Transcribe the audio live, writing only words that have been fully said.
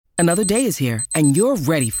Another day is here, and you're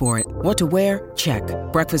ready for it. What to wear? Check.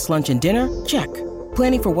 Breakfast, lunch, and dinner? Check.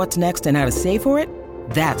 Planning for what's next and how to save for it?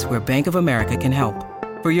 That's where Bank of America can help.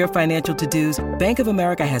 For your financial to-dos, Bank of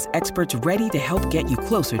America has experts ready to help get you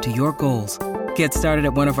closer to your goals. Get started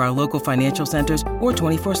at one of our local financial centers or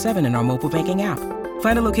 24/7 in our mobile banking app.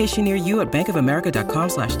 Find a location near you at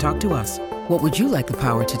bankofamerica.com/talktous. What would you like the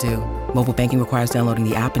power to do? Mobile banking requires downloading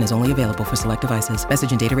the app and is only available for select devices.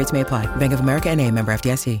 Message and data rates may apply. Bank of America N.A., member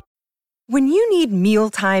FDIC. When you need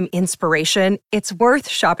mealtime inspiration, it's worth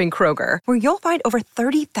shopping Kroger, where you'll find over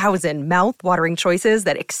 30,000 mouth-watering choices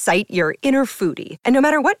that excite your inner foodie. And no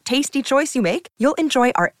matter what tasty choice you make, you'll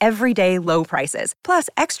enjoy our everyday low prices, plus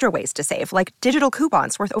extra ways to save, like digital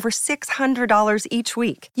coupons worth over $600 each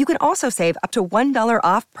week. You can also save up to $1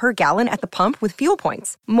 off per gallon at the pump with fuel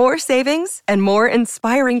points. More savings and more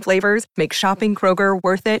inspiring flavors make shopping Kroger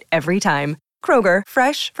worth it every time. Kroger,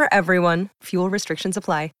 fresh for everyone. Fuel restrictions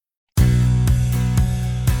apply.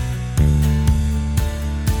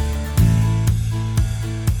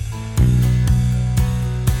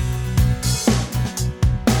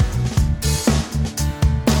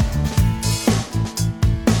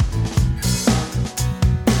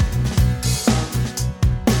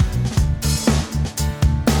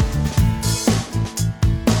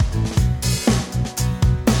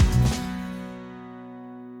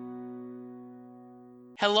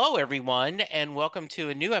 Hello, everyone, and welcome to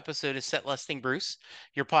a new episode of Set Listing Bruce,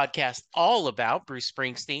 your podcast all about Bruce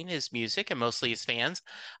Springsteen, his music, and mostly his fans.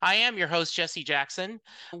 I am your host, Jesse Jackson.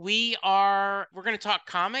 We're going to talk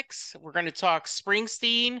comics. We're going to talk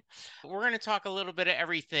Springsteen. We're going to talk a little bit of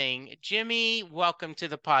everything. Jimmy, welcome to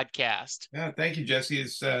the podcast. Yeah, thank you, Jesse.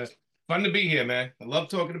 It's fun to be here, man. I love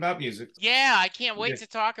talking about music. Yeah, I can't wait to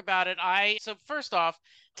talk about it. So first off,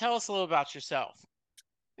 tell us a little about yourself.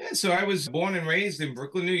 Yeah, so I was born and raised in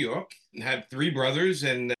Brooklyn, New York, and had three brothers,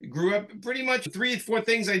 and grew up pretty much 3 or 4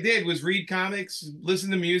 things I did was read comics, listen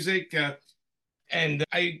to music, and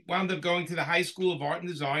I wound up going to the High School of Art and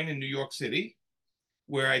Design in New York City,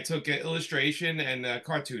 where I took illustration and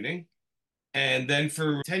cartooning. And then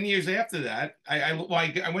for 10 years after that, I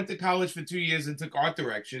went to college for 2 years and took art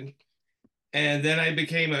direction. And then I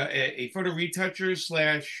became a photo retoucher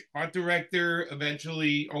 / art director,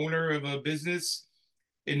 eventually owner of a business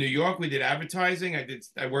in New York. We did advertising.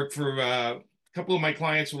 I worked for a couple of my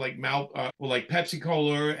clients were like Pepsi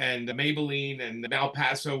Cola and Maybelline and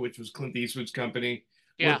Malpaso, which was Clint Eastwood's company.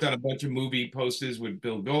 Yeah. Worked on a bunch of movie posters with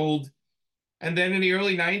Bill Gold. And then in the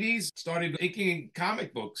early 90s, started inking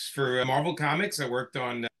comic books for Marvel Comics. I worked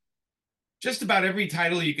on just about every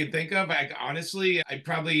title you can think of. Honestly, I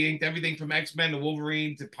probably inked everything from X-Men to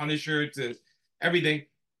Wolverine to Punisher to everything.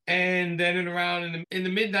 And then in the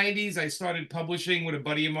mid-90s, I started publishing with a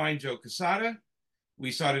buddy of mine, Joe Quesada.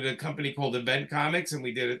 We started a company called Event Comics, and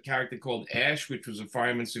we did a character called Ash, which was a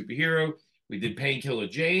fireman superhero. We did Painkiller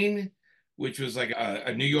Jane, which was like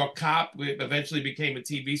a New York cop. It eventually became a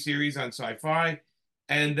TV series on Sci-Fi.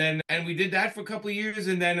 And we did that for a couple of years.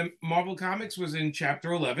 And then Marvel Comics was in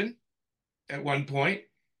Chapter 11 at one point.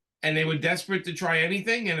 And they were desperate to try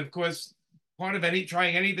anything. And of course, part of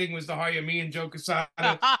trying anything was to hire me and Joe Quesada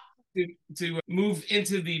to move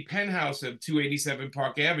into the penthouse of 287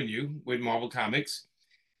 Park Avenue with Marvel Comics.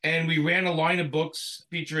 And we ran a line of books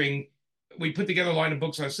we put together a line of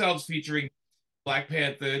books ourselves featuring Black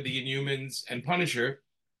Panther, the Inhumans, and Punisher.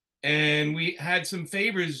 And we had some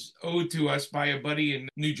favors owed to us by a buddy in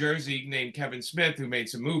New Jersey named Kevin Smith, who made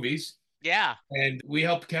some movies. Yeah. And we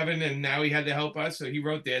helped Kevin, and now he had to help us. So he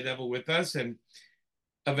wrote Daredevil with us. And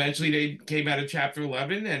eventually they came out of Chapter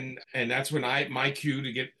 11, and that's when my cue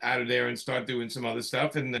to get out of there and start doing some other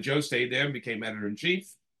stuff. And Joe stayed there and became editor-in-chief.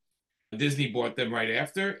 Disney bought them right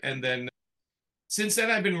after. And then since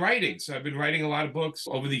then, I've been writing. So I've been writing a lot of books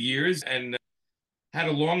over the years, and had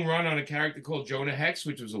a long run on a character called Jonah Hex,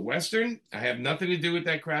 which was a Western. I have nothing to do with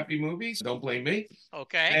that crappy movie, so don't blame me.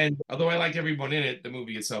 Okay. And although I like everyone in it, the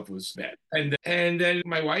movie itself was bad. And then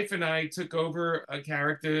my wife and I took over a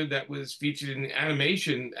character that was featured in the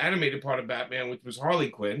animated part of Batman, which was Harley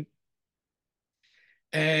Quinn.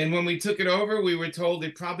 And when we took it over, we were told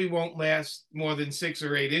it probably won't last more than 6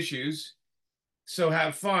 or 8 issues. So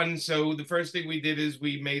have fun. So the first thing we did is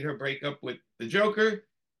we made her break up with the Joker.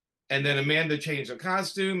 And then Amanda changed her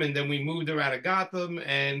costume, and then we moved her out of Gotham.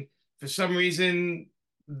 And for some reason,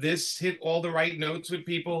 this hit all the right notes with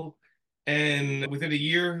people. And within a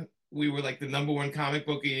year, we were like the #1 comic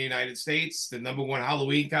book in the United States, the #1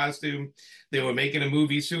 Halloween costume. They were making a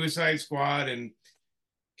movie, Suicide Squad, and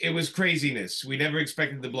it was craziness. We never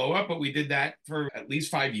expected to blow up, but we did that for at least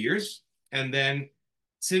 5 years. And then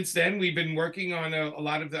since then, we've been working on a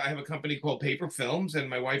lot of I have a company called Paper Films, and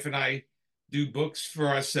my wife and I do books for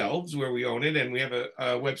ourselves where we own it. And we have a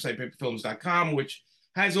website, paperfilms.com, which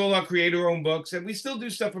has all our creator-owned books. And we still do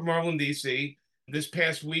stuff for Marvel and DC. This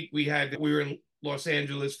past week, we were in Los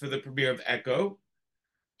Angeles for the premiere of Echo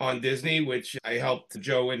on Disney, which I helped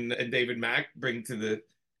Joe and David Mack bring to the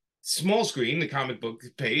small screen, the comic book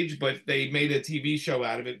page, but they made a TV show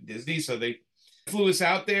out of it, Disney. So they flew us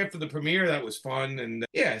out there for the premiere. That was fun. And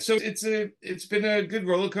yeah, so it's been a good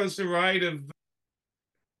roller coaster ride of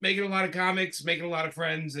making a lot of comics, making a lot of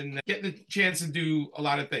friends, and getting the chance to do a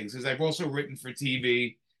lot of things. Because I've also written for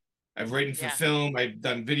TV. I've written for Yeah. film. I've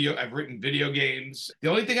written video games. The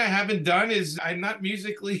only thing I haven't done is I'm not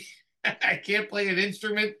musically, I can't play an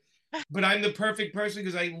instrument, but I'm the perfect person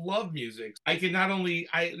because I love music. I not only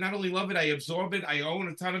love it, I absorb it. I own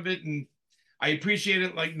a ton of it, and I appreciate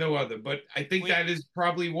it like no other. But I think that is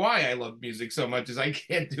probably why I love music so much, is I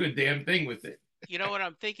can't do a damn thing with it. You know what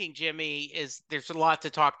I'm thinking, Jimmy, is there's a lot to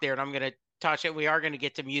talk there, and I'm going to touch it. We are going to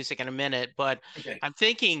get to music in a minute, but Okay. I'm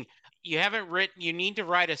thinking you need to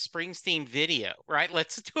write a Springsteen video, right?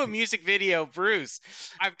 Let's do a music video, Bruce.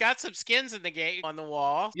 I've got some skins in the game on the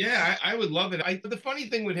wall. Yeah, I would love it. The funny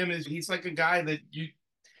thing with him is he's like a guy that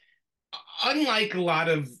unlike a lot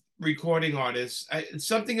of recording artists,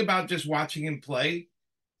 something about just watching him play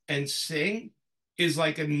and sing is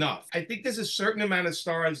like enough. I think there's a certain amount of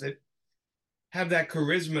stars that have that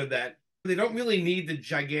charisma that they don't really need the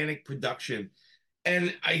gigantic production.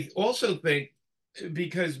 And I also think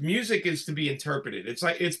because music is to be interpreted,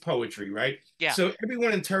 it's poetry, right? Yeah. So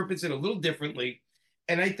everyone interprets it a little differently.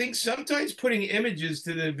 And I think sometimes putting images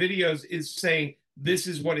to the videos is saying, this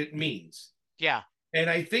is what it means. Yeah. And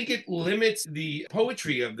I think it limits the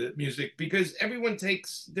poetry of the music because everyone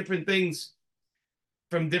takes different things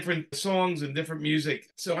from different songs and different music.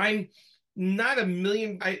 So I'm not a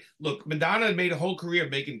million. Look, Madonna made a whole career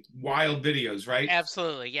making wild videos, right?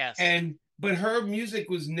 Absolutely, yes. But her music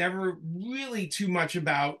was never really too much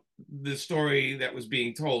about the story that was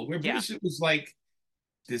being told. Where Bruce, it was like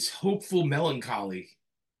this hopeful melancholy.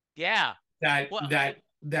 Yeah. That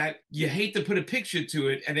you hate to put a picture to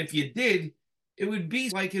it, and if you did, it would be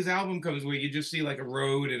like his album covers where you just see like a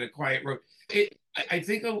road and a quiet road. I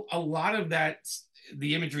think a lot of that,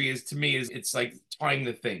 the imagery is, to me, is it's like time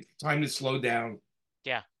to think, time to slow down.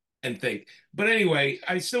 Yeah. And think. But anyway,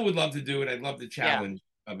 I still would love to do it. I'd love the challenge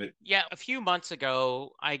of it. Yeah. A few months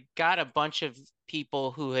ago, I got a bunch of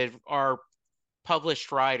people who are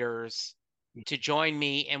published writers to join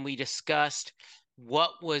me, and we discussed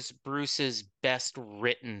what was Bruce's best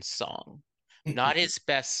written song, not his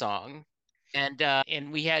best song.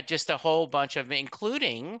 And we had just a whole bunch of,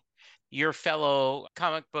 including your fellow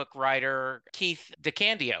comic book writer, Keith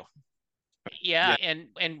DeCandio. Yeah.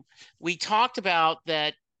 And we talked about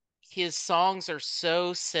that his songs are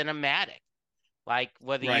so cinematic. Like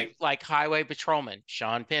whether you like Highway Patrolman,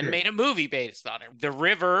 Sean Penn made a movie based on it. The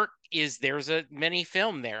River there's a mini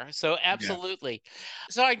film there. So absolutely. Yeah.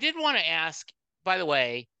 So I did want to ask, by the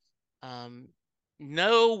way,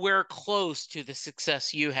 nowhere close to the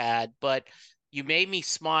success you had, but you made me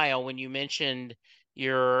smile when you mentioned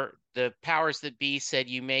the powers that be said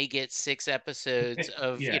you may get 6 episodes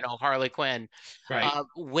of Harley Quinn. Right.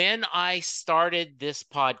 When I started this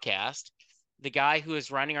podcast, the guy who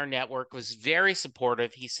is running our network was very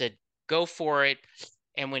supportive. He said, go for it.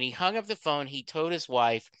 And when he hung up the phone, he told his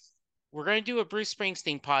wife, we're going to do a Bruce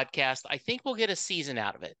Springsteen podcast. I think we'll get a season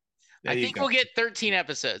out of it. I think we'll get 13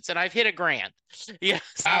 episodes, and I've hit a grand. Yes.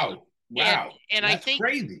 Wow. And that's I think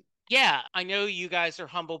crazy. Yeah, I know you guys are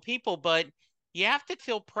humble people, but you have to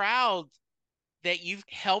feel proud that you've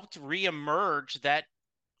helped reemerge that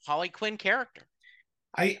Harley Quinn character.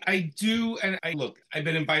 I do, and I've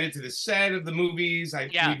been invited to the set of the movies.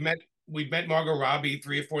 We've met Margot Robbie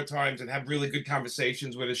 3 or 4 times and have really good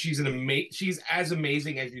conversations with her. She's as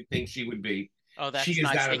amazing as you think she would be. Oh, that's she is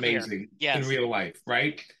nice that to amazing hear. in real life,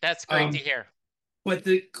 right? That's great to hear. But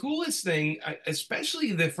the coolest thing,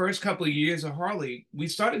 especially the first couple of years of Harley, we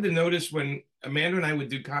started to notice when Amanda and I would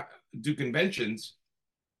do conventions,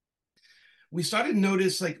 we started to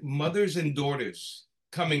notice like mothers and daughters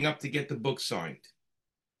coming up to get the book signed.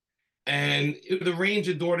 And the range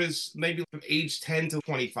of daughters, maybe from age 10 to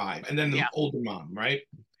 25, and then the older mom, right?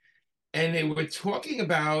 And they were talking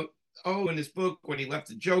about, in this book, when he left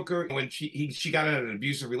the Joker, when she got out of an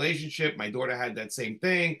abusive relationship, my daughter had that same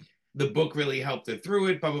thing. The book really helped her through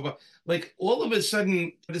it, blah, blah, blah. Like all of a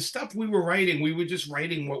sudden, the stuff we were writing, we were just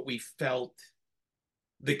writing what we felt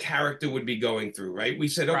the character would be going through, right? We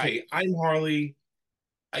said, okay, I'm Harley.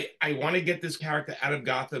 I want to get this character out of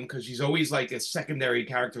Gotham because she's always like a secondary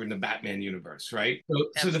character in the Batman universe, right? So the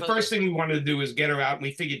Absolutely. first thing we wanted to do is get her out, and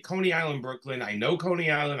we figured Coney Island, Brooklyn. I know Coney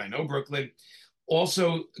Island, I know Brooklyn.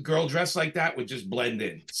 Also, a girl dressed like that would just blend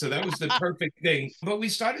in. So that was the perfect thing. But we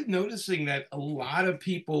started noticing that a lot of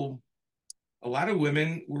people, a lot of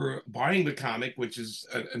women were buying the comic, which is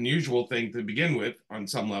an unusual thing to begin with on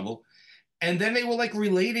some level. And then they were like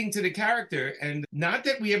relating to the character. And not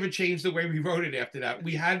that we ever changed the way we wrote it after that.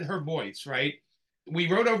 We had her voice, right?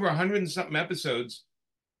 We wrote over 100 and something episodes,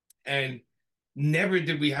 and never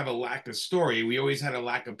did we have a lack of story. We always had a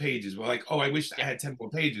lack of pages. We're like, oh, I wish I had 10 more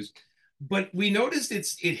pages. But we noticed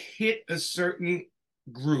it hit a certain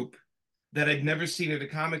group that I'd never seen at a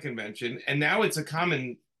comic convention. And now it's a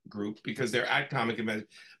common group because they're at comic convention.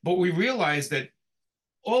 But we realized that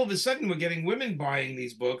all of a sudden we're getting women buying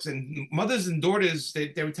these books, and mothers and daughters,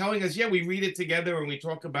 they were telling us, yeah, we read it together and we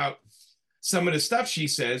talk about some of the stuff she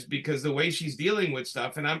says because the way she's dealing with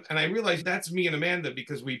stuff. And I realized that's me and Amanda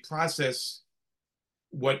because we process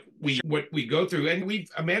what we go through. And we've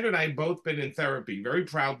Amanda and I both been in therapy, very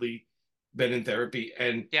proudly been in therapy.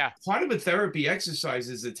 And part of a therapy exercise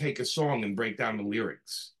is to take a song and break down the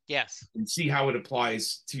lyrics. Yes. And see how it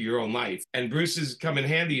applies to your own life. And Bruce has come in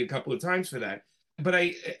handy a couple of times for that. But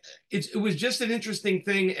it was just an interesting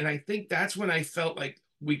thing. And I think that's when I felt like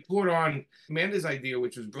we put on Amanda's idea,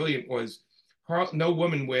 which was brilliant, was no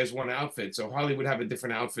woman wears one outfit. So Harley would have a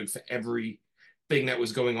different outfit for every thing that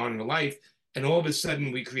was going on in her life. And all of a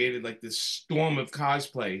sudden we created like this storm of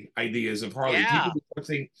cosplay ideas of Harley. Yeah. People were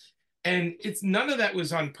saying, and it's none of that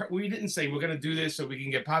was on, we didn't say we're going to do this so we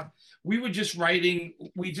can get pop. We were just writing,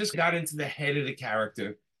 we just got into the head of the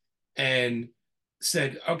character and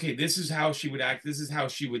said, okay, this is how she would act. This is how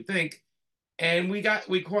she would think. And we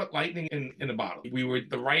caught lightning in a bottle. We were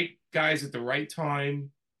the right guys at the right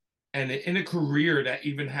time. And in a career that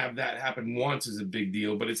even have that happen once is a big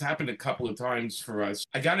deal, but it's happened a couple of times for us.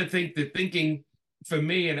 I got to think that thinking for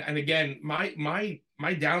me, and again, my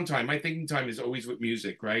downtime, my thinking time is always with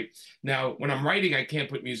music, right? Now, when I'm writing, I can't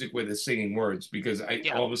put music with the singing words because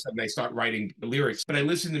all of a sudden I start writing the lyrics, but I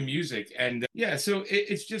listen to music. And so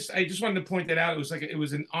it's just, I just wanted to point that out. It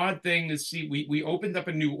was an odd thing to see. We opened up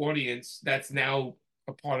a new audience that's now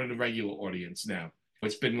a part of the regular audience now.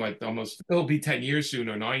 It's been like almost, it'll be 10 years soon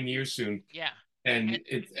or 9 years soon. Yeah. And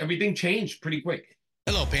everything changed pretty quick.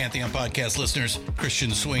 Hello, Pantheon podcast listeners. Christian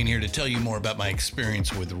Swain here to tell you more about my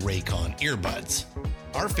experience with Raycon earbuds.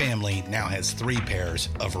 Our family now has 3 pairs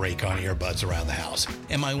of Raycon earbuds around the house,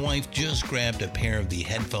 and my wife just grabbed a pair of the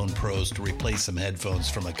Headphone Pros to replace some headphones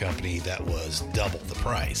from a company that was double the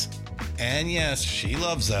price. And yes, she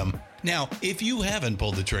loves them. Now, if you haven't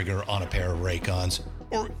pulled the trigger on a pair of Raycons,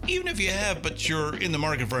 or even if you have, but you're in the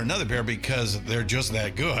market for another pair because they're just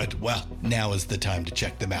that good, well, now is the time to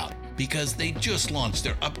check them out because they just launched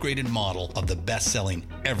their upgraded model of the best-selling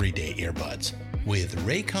everyday earbuds. With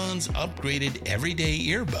Raycon's upgraded everyday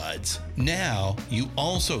earbuds, now you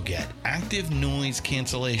also get active noise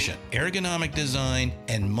cancellation, ergonomic design,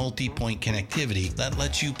 and multi-point connectivity that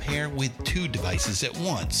lets you pair with 2 devices at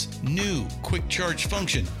once. New quick charge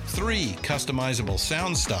function, 3 customizable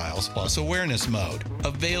sound styles, plus awareness mode.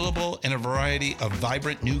 Available in a variety of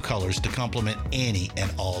vibrant new colors to complement any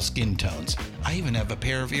and all skin tones. I even have a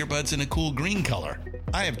pair of earbuds in a cool green color.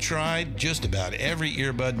 I have tried just about every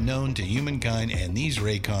earbud known to humankind, and these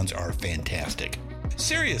Raycons are fantastic.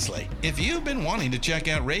 Seriously, if you've been wanting to check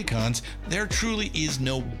out Raycons, there truly is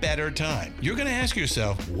no better time. You're going to ask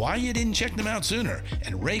yourself why you didn't check them out sooner,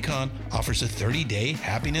 and Raycon offers a 30-day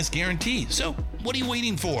happiness guarantee. So what are you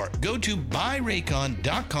waiting for? Go to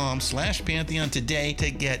buyraycon.com/Pantheon today to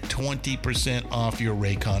get 20% off your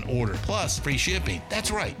Raycon order, plus free shipping. That's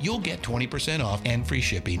right, you'll get 20% off and free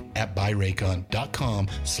shipping at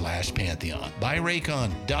buyraycon.com/Pantheon.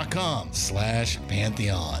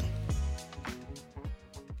 buyraycon.com/Pantheon.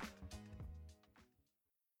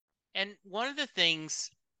 And one of the things,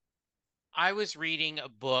 I was reading a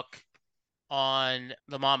book on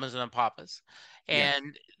the mamas and the papas,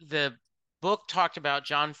 and the book talked about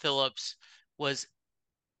John Phillips was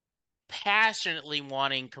passionately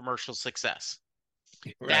wanting commercial success.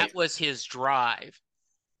 Right. That was his drive.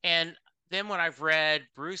 And then when I've read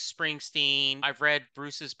Bruce Springsteen, I've read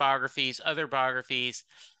Bruce's biographies, other biographies,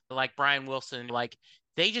 like Brian Wilson, like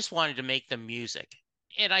they just wanted to make the music.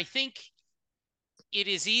 And I think it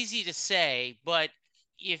is easy to say, but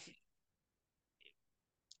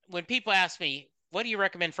when people ask me, what do you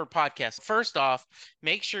recommend for podcasts? First off,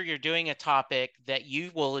 make sure you're doing a topic that you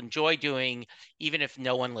will enjoy doing, even if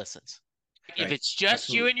no one listens. Right. If it's just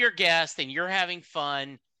you and your guest and you're having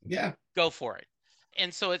fun, go for it.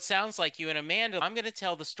 And so it sounds like you and Amanda, I'm going to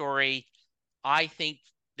tell the story I think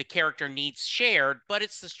the character needs shared, but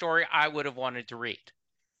it's the story I would have wanted to read.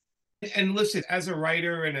 And listen, as a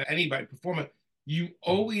writer and anybody performer, you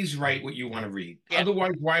always write what you want to read. Yeah.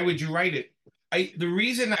 Otherwise, why would you write it? The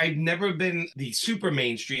reason I've never been the super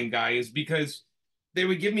mainstream guy is because they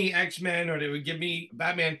would give me X-Men or they would give me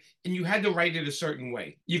Batman, and you had to write it a certain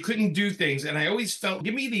way. You couldn't do things. And I always felt,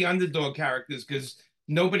 give me the underdog characters because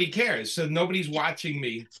nobody cares. So nobody's watching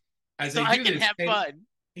me as So I I do can this. have And fun.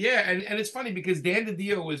 yeah, and it's funny because Dan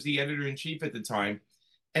DiDio was the editor-in-chief at the time.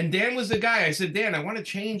 And Dan was the guy. I said, Dan, I want to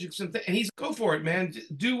change something. And he's, go for it, man.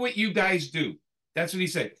 Do what you guys do. That's what he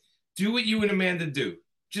said. Do what you and Amanda do.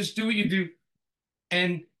 Just do what you do.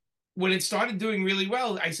 And when it started doing really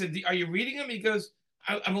well, I said, are you reading them? He goes,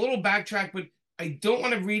 I'm a little backtracked, but I don't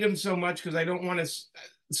want to read them so much because I don't want to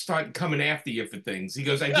start coming after you for things. He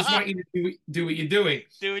goes, I just want you to do what you're doing.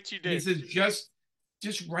 Do what you do. And he says,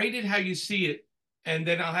 just write it how you see it. And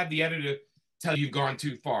then I'll have the editor tell you've gone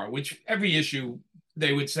too far, which every issue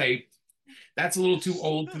they would say, that's a little too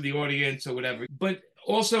old for the audience or whatever. But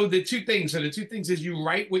also the two things is you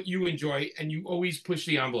write what you enjoy and you always push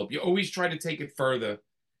the envelope. You always try to take it further.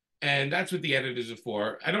 And that's what the editors are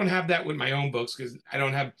for. I don't have that with my own books because I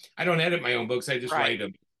don't edit my own books. I just write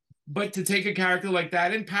them. But to take a character like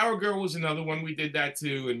that, and Power Girl was another one. We did that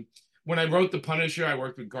too. And when I wrote The Punisher, I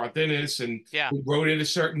worked with Garth Ennis and we wrote it a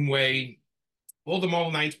certain way. All the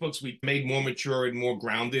Marvel Knights books we made more mature and more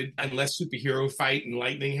grounded and less superhero fight and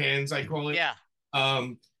lightning hands, I call it. Yeah.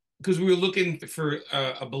 Because we were looking for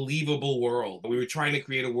a believable world. We were trying to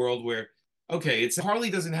create a world where, okay, it's Harley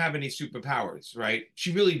doesn't have any superpowers, right?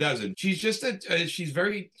 She really doesn't. She's just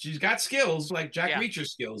she's got skills like Jack Reacher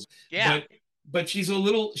skills. Yeah. But she's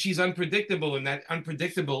unpredictable, and that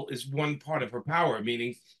unpredictable is one part of her power,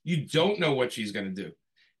 meaning you don't know what she's going to do.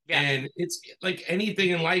 Yeah. And it's like anything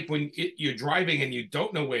in life, when you're driving and you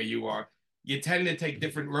don't know where you are, you tend to take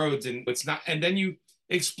different roads and then you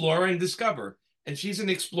explore and discover. And she's an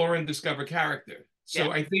explore and discover character.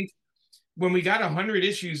 So I think when we got 100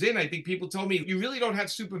 issues in, I think people told me, you really don't have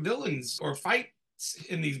supervillains or fights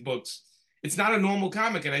in these books. It's not a normal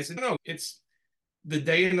comic. And I said, no, it's the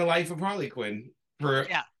day in the life of Harley Quinn for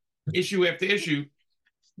issue after issue.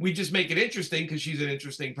 We just make it interesting because she's an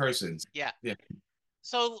interesting person. Yeah.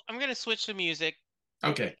 So I'm going to switch to music.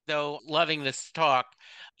 Okay. Though loving this talk,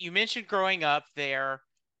 you mentioned growing up there.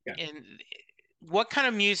 And what kind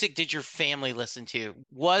of music did your family listen to?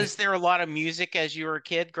 Was there a lot of music as you were a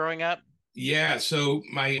kid growing up? Yeah. So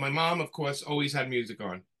my mom, of course, always had music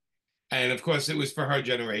on. And of course, it was for her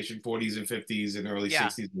generation, 40s and 50s and early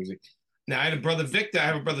 60s music. Now, I have a brother, Victor,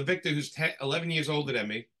 who's 11 years older than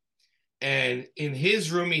me. And in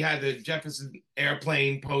his room, he had the Jefferson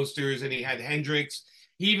Airplane posters and he had Hendrix.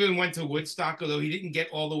 He even went to Woodstock, although he didn't get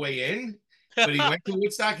all the way in, but he went to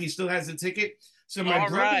Woodstock. He still has the ticket. So my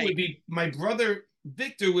brother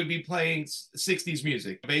Victor would be playing 60s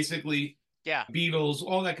music, basically Beatles,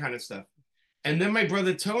 all that kind of stuff. And then my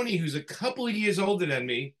brother Tony, who's a couple of years older than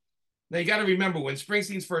me. Now you got to remember when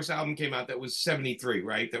Springsteen's first album came out, that was 73,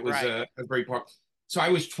 right? That was Asbury Park. So I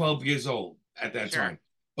was 12 years old at that time.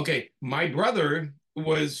 Okay, my brother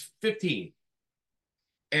was 15.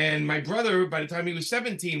 And my brother, by the time he was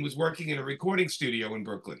 17, was working in a recording studio in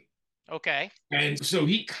Brooklyn. Okay. And so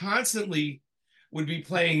he constantly would be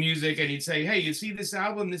playing music and he'd say, hey, you see this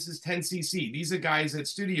album? This is 10cc. These are guys that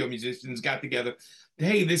studio musicians got together.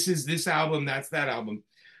 Hey, this is this album, that's that album.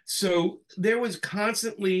 So there was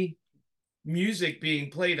constantly music being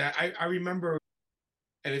played. I remember,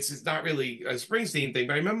 and it's not really a Springsteen thing,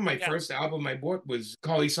 but I remember my first album I bought was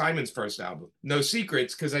Carly Simon's first album, No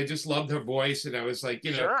Secrets, because I just loved her voice. And I was like,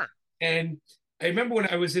 you know, and I remember when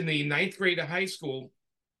I was in the 9th grade of high school,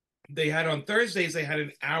 they had on Thursdays, they had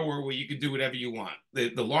an hour where you could do whatever you want. The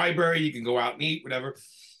library, you can go out and eat, whatever.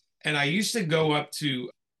 And I used to go up to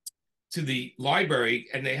the library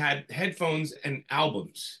and they had headphones and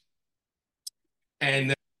albums.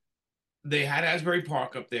 And they had Asbury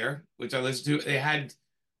Park up there, which I listened to. They had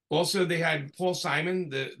Paul Simon,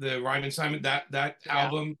 the Ryman Simon, that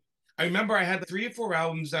album. I remember I had 3 or 4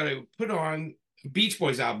 albums that I would put on. Beach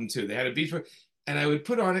Boys album too. They had a Beach Boys, and I would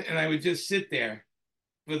put on it and I would just sit there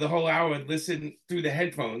for the whole hour and listen through the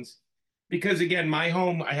headphones. Because again, my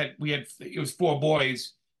home, it was 4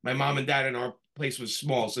 boys. My mom and dad, and our place was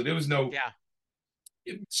small, so there was no.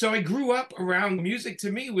 So I grew up around music.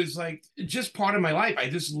 To me, was like just part of my life. I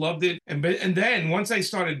just loved it. And then once I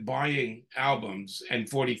started buying albums and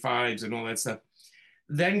 45s and all that stuff,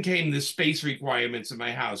 then came the space requirements of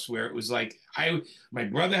my house, where it was like my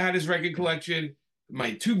brother had his record collection,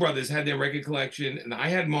 my 2 brothers had their record collection, and I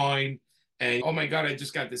had mine. And oh my God, I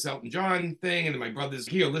just got this Elton John thing. And then my brother's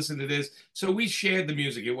here, listen to this. So we shared the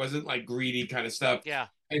music. It wasn't like greedy kind of stuff. Yeah.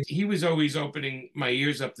 And he was always opening my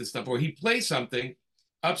ears up to stuff, or he'd play something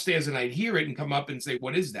upstairs and I'd hear it and come up and say,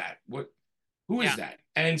 what is that? Who is Yeah. that?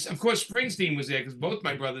 And of course, Springsteen was there because both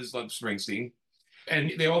my brothers loved Springsteen.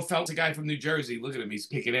 And they all felt a guy from New Jersey. Look at him. He's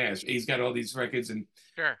kicking ass. He's got all these records. And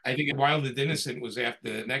Sure. I think Wild and Innocent was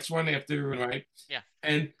after the next one after, right? Yeah.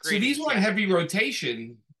 And so Greetings, these were on yeah. heavy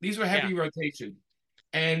rotation. These were heavy rotation.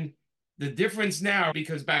 And the difference now,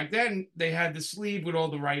 because back then they had the sleeve with all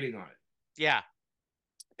the writing on it. Yeah.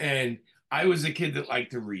 And I was a kid that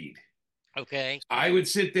liked to read. Okay. I would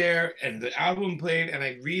sit there and the album played and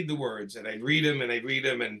I'd read the words and I'd read them and I'd read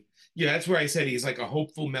them. And yeah, that's where I said he's like a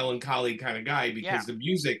hopeful, melancholy kind of guy because the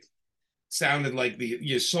music sounded like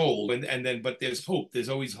your soul. And then, but there's hope. There's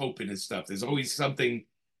always hope in his stuff. There's always something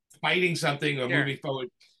fighting something or moving forward.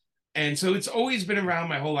 And so it's always been around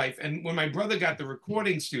my whole life. And when my brother got the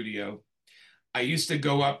recording studio, I used to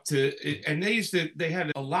go up to, and they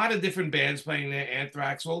had a lot of different bands playing there,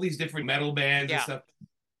 Anthrax, all these different metal bands and stuff.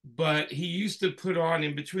 But he used to put on,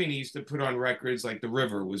 in between, he used to put on records like The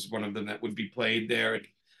River was one of them that would be played there.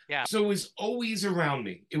 Yeah. So it was always around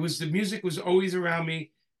me. The music was always around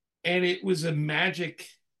me. And it was a magic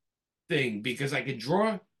thing because I could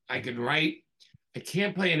draw, I could write, I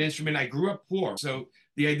can't play an instrument. I grew up poor. So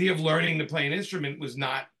the idea of learning to play an instrument was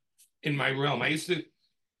not in my realm. I used to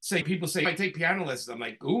say, people say, I take piano lessons. I'm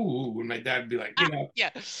like, ooh, and my dad would be like,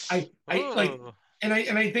 I like, and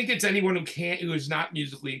I think it's anyone who is not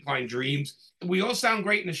musically inclined dreams. We all sound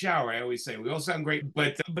great in the shower. I always say we all sound great,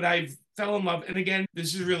 but I fell in love. And again,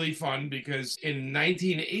 this is really fun because in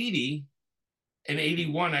 1980 and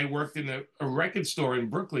 81, I worked in a record store in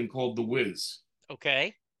Brooklyn called The Wiz.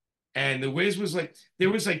 Okay. And The Wiz was there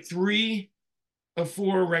was 3 or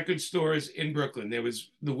 4 record stores in Brooklyn. There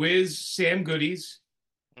was The Wiz, Sam Goody's,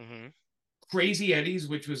 Crazy Eddie's,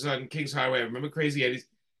 which was on Kings Highway. I remember Crazy Eddie's.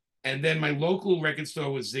 And then my local record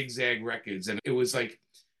store was Zigzag Records. And it was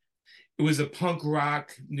a punk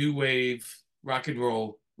rock, new wave, rock and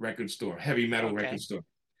roll record store, heavy metal record store.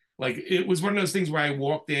 It was one of those things where I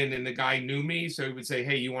walked in and the guy knew me. So he would say,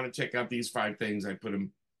 hey, you want to check out these 5 things? I put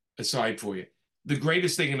them aside for you. The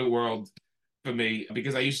greatest thing in the world for me,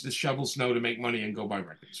 because I used to shovel snow to make money and go buy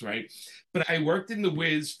records, right? But I worked in The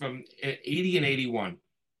Wiz from 80 and 81.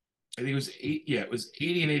 I think it was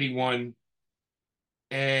 80 and 81.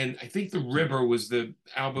 And I think The River was the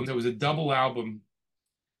album. There was a double album.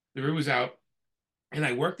 The River was out. And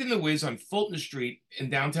I worked in The Wiz on Fulton Street in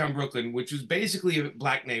downtown Brooklyn, which was basically a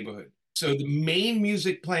black neighborhood. So the main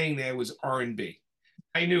music playing there was R&B.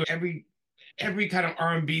 I knew every kind of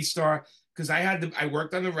R&B star because I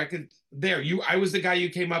worked on the record there. I was the guy you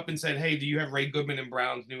came up and said, hey, do you have Ray Goodman and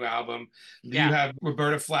Brown's new album? Do you have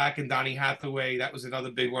Roberta Flack and Donny Hathaway? That was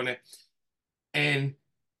another big one. And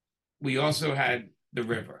we also had The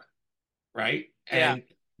River, right? And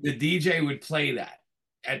the DJ would play that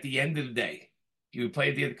at the end of the day. He would play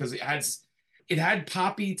at the end because it had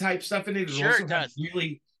poppy type stuff in it. It also had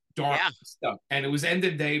really dark stuff. And it was end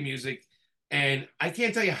of day music. And I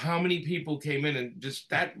can't tell you how many people came in and just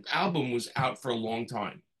that album was out for a long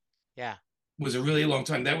time. Yeah. It was a really long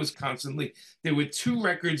time. That was constantly, there were 2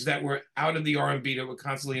 records that were out of the R&B that were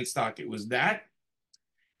constantly in stock. It was that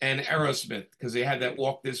and Aerosmith because they had that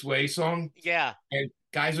Walk This Way song. Yeah. And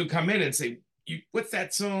guys would come in and say, what's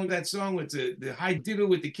that song? That song with the high diddle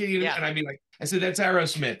with the kitty? And I'd be like, I said, that's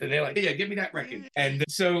Aerosmith. And they're like, yeah, give me that record. And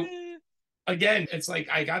so again, it's like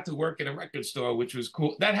I got to work in a record store, which was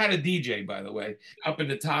cool. That had a DJ, by the way, up in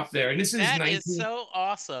the top there. And this is so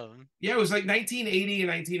awesome. Yeah, it was like 1980 and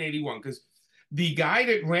 1981 because the guy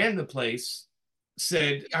that ran the place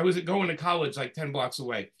said, I was going to college like 10 blocks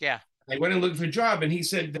away. Yeah. I went and looked for a job and he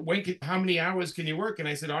said, how many hours can you work? And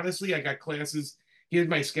I said, honestly, I got classes. Here's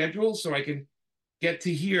my schedule so I can get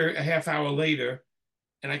to here a half hour later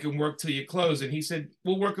and I can work till you close. And he said,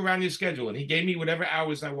 we'll work around your schedule. And he gave me whatever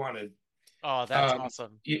hours I wanted. Oh, that's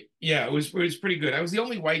awesome. Yeah, it was pretty good. I was the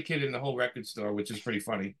only white kid in the whole record store, which is pretty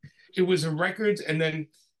funny. It was a records, and then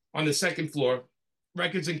on the second floor,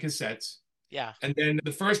 records and cassettes. Yeah. And then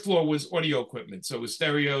the first floor was audio equipment. So it was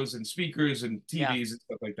stereos and speakers and TVs and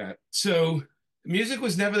stuff like that. So music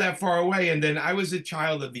was never that far away. And then I was a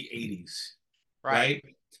child of the 80s. Right?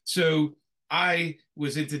 So I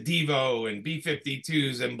was into Devo and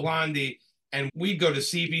B-52s and Blondie. And we'd go to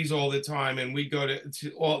CB's all the time. And we'd go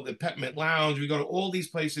to all the Peppermint Lounge. We go to all these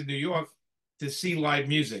places in New York to see live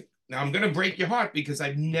music. Now, I'm going to break your heart because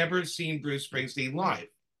I've never seen Bruce Springsteen live.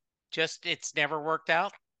 It's never worked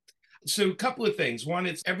out? So a couple of things. One,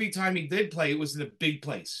 it's every time he did play, it was in a big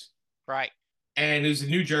place. Right. and it was in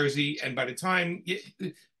New Jersey. And by the time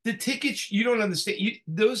the tickets, you don't understand.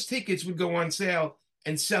 Those tickets would go on sale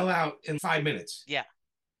and sell out in 5 minutes. Yeah.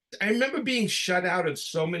 I remember being shut out of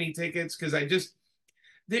so many tickets because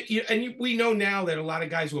we know now that a lot of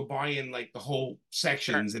guys were buying like the whole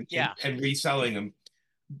sections and reselling them.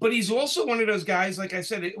 But he's also one of those guys, like I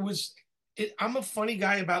said, I'm a funny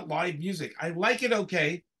guy about live music. I like it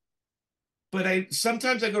okay, but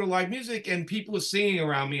sometimes I go to live music and people are singing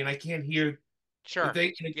around me and I can't hear the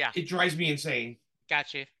thing. And it drives me insane.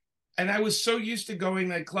 Got you. And I was so used to going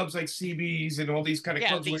to clubs like CB's and all these kind of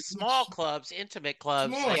clubs. These small clubs, intimate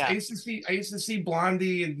clubs. Small. I used to see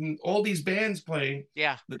Blondie and all these bands playing.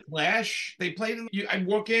 Yeah. The Clash, they played. I'd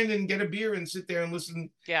walk in and get a beer and sit there and listen.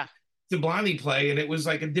 Yeah. To Blondie play, and it was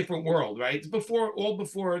like a different world, right? It's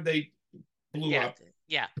before they blew up.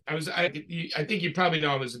 Yeah. I think you probably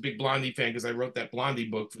know I was a big Blondie fan because I wrote that Blondie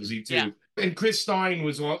book for Z2. Yeah. And Chris Stein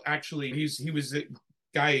was he was a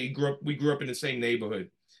guy we grew up in the same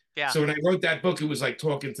neighborhood. Yeah. So when I wrote that book, it was like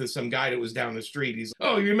talking to some guy that was down the street. He's like,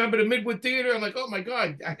 "Oh, you remember the Midwood Theater?" I'm like, "Oh my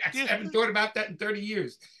God, I haven't thought about that in 30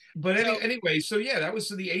 years." But anyway, so yeah, the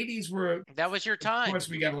 80s were. That was your time. Of course,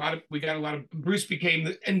 we got a lot of. Bruce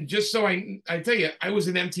became and just so I tell you, I was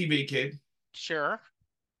an MTV kid. Sure.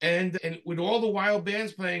 And with all the wild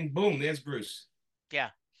bands playing, boom, there's Bruce. Yeah.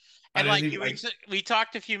 And we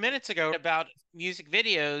talked a few minutes ago about music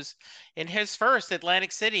videos. In his first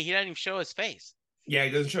Atlantic City, he doesn't even show his face. Yeah,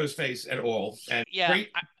 he doesn't show his face at all. And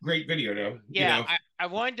great video though. Yeah, you know? I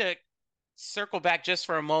wanted to circle back just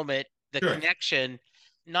for a moment. The connection,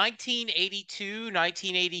 1982,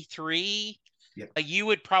 1983. Yeah. You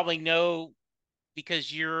would probably know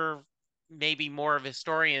because you're maybe more of a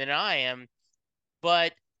historian than I am,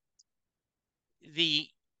 but we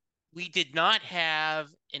did not have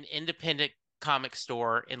an independent comic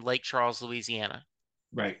store in Lake Charles, Louisiana.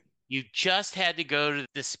 Right. You just had to go to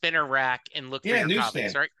the spinner rack and look for your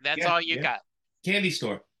comics, right? That's all you got. Candy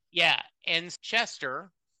store. Yeah. And Chester,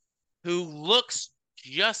 who looks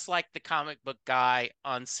just like the comic book guy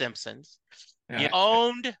on Simpsons, he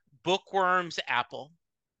owned Bookworm's Apple.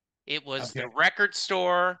 It was the record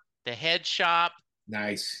store, the head shop.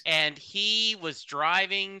 Nice. And he was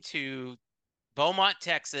driving to Beaumont,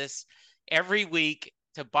 Texas every week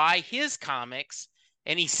to buy his comics.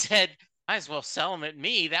 And he said, might as well sell them at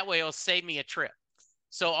me. That way it'll save me a trip.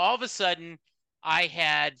 So all of a sudden I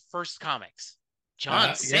had First Comics,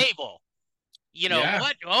 John Sable. You know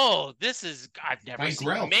what? Oh, this is, I've never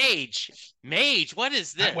seen Mage. What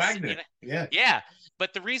is this? Wagner. Yeah.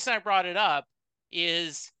 But the reason I brought it up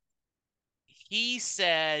is he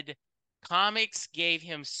said comics gave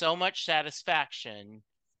him so much satisfaction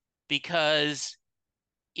because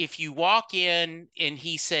if you walk in and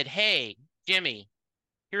he said, "Hey, Jimmy,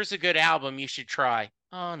 here's a good album you should try."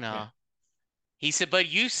 Oh, no. Yeah. He said, but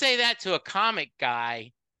you say that to a comic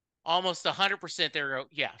guy, almost 100% they're go,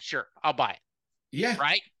 yeah, sure, I'll buy it. Yeah.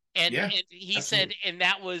 Right? And he said, and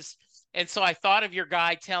that was, and so I thought of your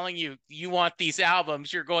guy telling you, you want these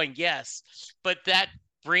albums, you're going, yes. But that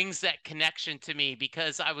brings that connection to me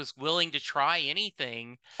because I was willing to try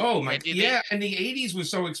anything. Oh my, and the 80s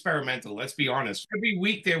was so experimental, let's be honest. Every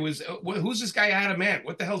week there was, who's this guy Adam Ant?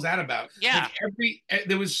 What the hell's that about? Yeah. Like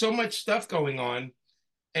there was so much stuff going on.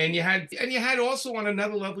 And you had also on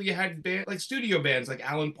another level, you had like studio bands like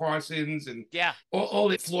Alan Parsons and all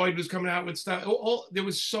that Floyd was coming out with stuff. There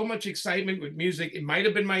was so much excitement with music. It might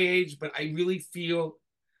have been my age, but I really feel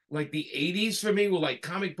like the 80s for me were like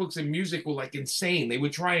comic books and music were like insane. They were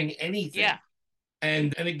trying anything. Yeah.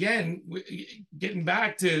 And again, getting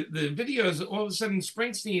back to the videos, all of a sudden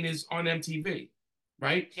Springsteen is on MTV,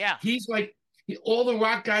 right? Yeah. He's like, all the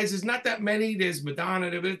rock guys, there's not that many. There's Madonna,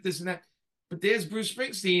 this and that. But there's Bruce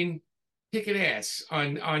Springsteen kicking ass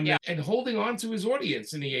on and holding on to his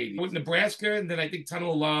audience in the 80s. With Nebraska, and then I think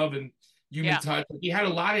Tunnel of Love and Human Touch. He had a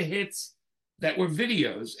lot of hits that were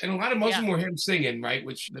videos, and a lot of most of them were him singing, right?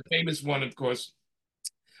 Which the famous one, of course,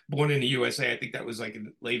 Born in the USA. I think that was like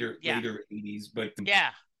in later 80s. But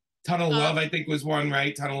Tunnel of Love, I think, was one,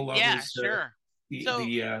 right? Tunnel of Love was sure.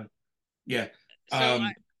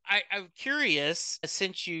 I'm curious,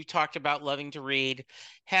 since you talked about loving to read,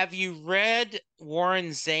 have you read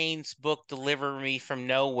Warren Zane's book, Deliver Me from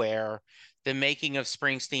Nowhere, The Making of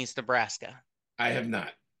Springsteen's Nebraska? I have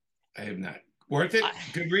not. Worth it?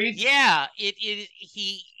 Good read? Yeah.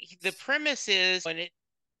 The premise is, when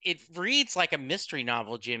it reads like a mystery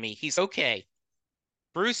novel, Jimmy. He's okay.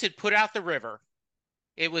 Bruce had put out The River.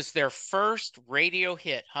 It was their first radio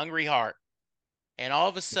hit, Hungry Heart. And all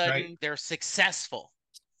of a sudden, they're successful.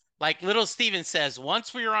 Like Little Steven says,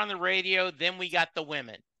 once we were on the radio, then we got the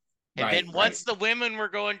women. And Right, then right, once the women were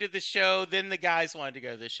going to the show, then the guys wanted to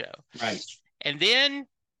go to the show. right, And then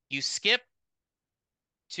you skip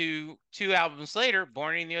to 2 albums later,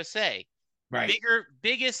 Born in the USA. right.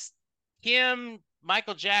 Biggest Kim,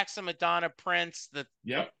 Michael Jackson, Madonna, Prince, the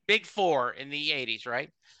Yep, big four in the 80s, right?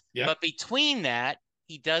 yep, But between that,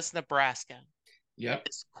 he does Nebraska, yep.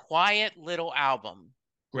 this quiet little album.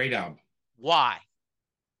 Great album. Why?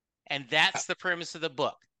 And that's the premise of the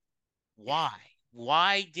book. Why?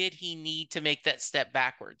 Why did he need to make that step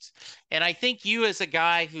backwards? And I think you, as a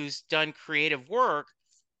guy who's done creative work,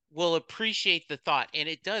 will appreciate the thought. And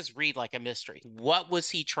it does read like a mystery. What was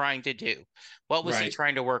he trying to do? What was he Right.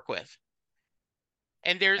 trying to work with?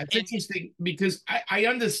 And there's That's interesting because I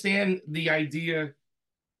understand the idea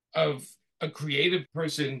of a creative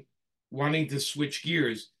person wanting to switch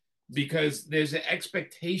gears because there's an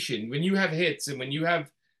expectation when you have hits and when you have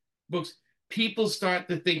books, people start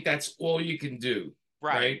to think that's all you can do,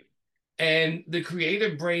 right? And the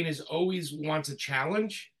creative brain is always wants a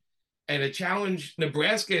challenge, and a challenge.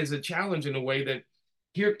 Nebraska is a challenge in a way that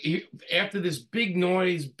here after this big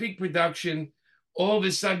noise, big production, all of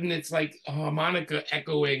a sudden it's like a harmonica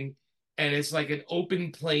echoing, and it's like an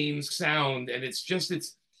open plain sound, and it's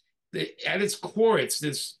at its core, it's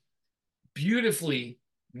this beautifully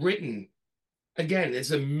written. Again,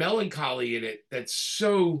 there's a melancholy in it that's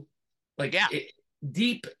so like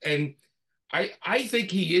deep, and I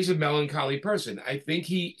think he is a melancholy person. I think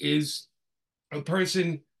he is a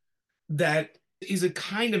person that is a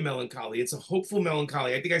kind of melancholy. It's a hopeful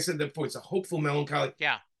melancholy. I think I said that before. It's a hopeful melancholy.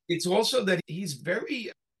 Yeah. It's also that he's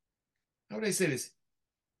very, how would I say this?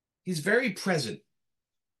 He's very present.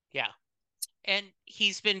 Yeah. And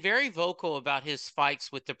he's been very vocal about his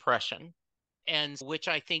fights with depression. And which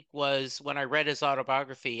I think was, when I read his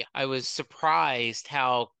autobiography, I was surprised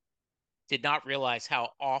did not realize how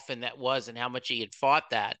often that was and how much he had fought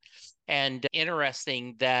that. And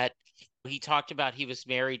interesting that he talked about he was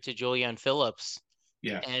married to Julianne Phillips.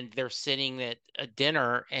 Yeah. And they're sitting at a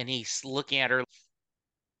dinner and he's looking at her.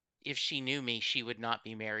 If she knew me, she would not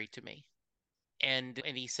be married to me. And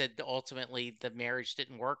he said ultimately the marriage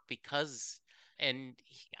didn't work because, and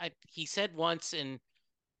he said once in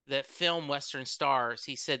the film Western Stars,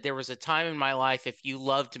 he said, there was a time in my life, if you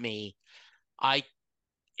loved me, I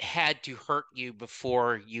had to hurt you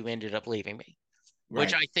before you ended up leaving me, Right.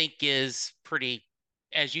 which I think is pretty,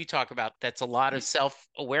 as you talk about, that's a lot of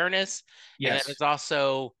self-awareness. Yes. And that is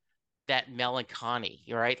also that melancholy,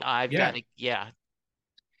 right?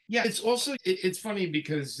 Yeah, it's also, it's funny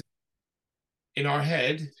because in our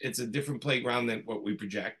head, it's a different playground than what we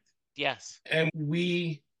project. Yes. And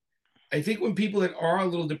I think when people that are a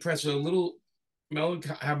little depressed or a little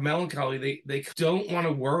have melancholy, they don't want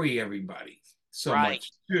to worry everybody so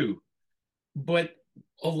much too. But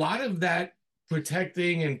a lot of that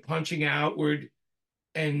protecting and punching outward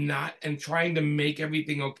and trying to make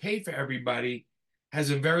everything okay for everybody has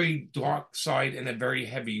a very dark side and a very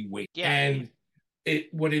heavy weight. Yeah. And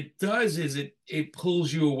what it does is it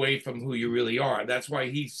pulls you away from who you really are. That's why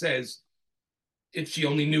he says, if she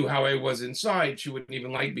only knew how I was inside, she wouldn't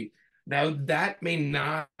even like me. Now, that may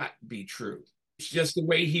not be true. It's just the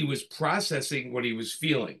way he was processing what he was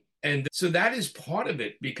feeling. And so that is part of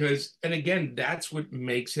it because, and again, that's what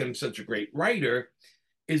makes him such a great writer,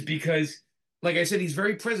 is because, like I said, he's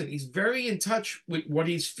very present. He's very in touch with what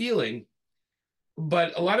he's feeling.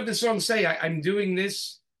 But a lot of his songs say, I'm doing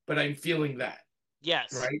this, but I'm feeling that.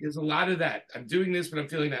 Yes. Right? There's a lot of that. I'm doing this, but I'm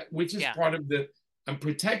feeling that, which is part of I'm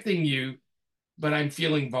protecting you, but I'm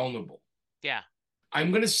feeling vulnerable. Yeah.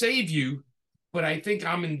 I'm going to save you, but I think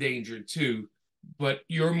I'm in danger too. But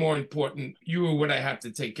you're more important. You are what I have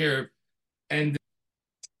to take care of. And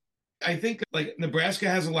I think like Nebraska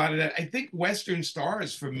has a lot of that. I think Western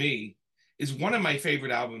Stars for me is one of my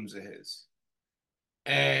favorite albums of his.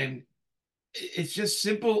 And it's just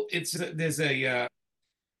simple. There's a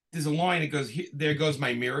line that goes, there goes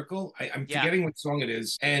my miracle. I'm forgetting what song it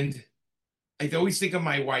is. And I always think of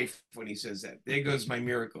my wife when he says that. There goes my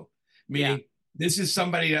miracle. Meaning, this is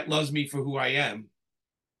somebody that loves me for who I am.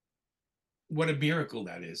 What a miracle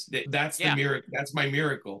that is. That's the miracle. That's my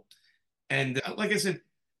miracle. And like I said,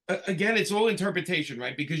 again, it's all interpretation,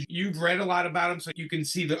 right? Because you've read a lot about him, so you can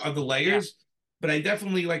see the other layers. Yeah. But I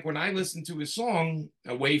definitely, like when I listen to his song,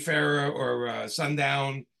 Wayfarer or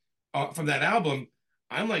Sundown from that album,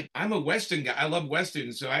 I'm like, I'm a Western guy. I love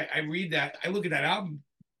Westerns. So I read that. I look at that album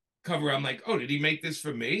cover. I'm like, oh, did he make this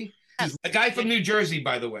for me? Yes. A guy from New Jersey,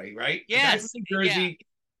 by the way, right? Yes. A guy from New Jersey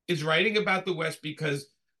is writing about the West because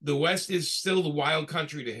the West is still the wild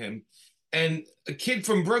country to him. And a kid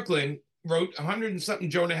from Brooklyn wrote 100 and something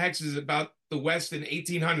Jonah Hexes about the West in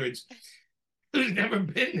 1800s. who's never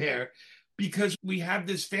been there, because we have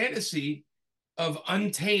this fantasy of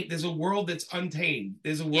untamed. There's a world that's untamed.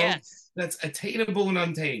 There's a world Yes. that's attainable and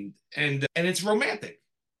untamed, and it's romantic.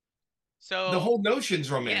 The So whole notion's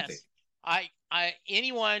romantic. yes,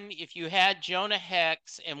 anyone, if you had Jonah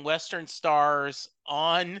Hex and Western Stars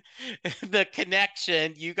on the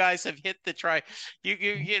connection, you guys have hit the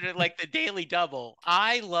you know, like the daily double.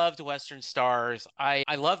 I loved Western Stars. I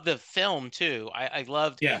loved the film too. I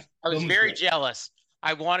loved. Yeah, I was film was very great. jealous.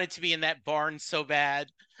 I wanted to be in that barn so bad.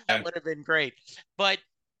 That Yeah. would have been great. But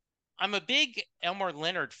I'm a big Elmore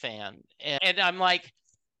Leonard fan, and I'm like,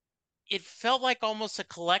 it felt like almost a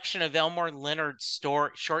collection of Elmore Leonard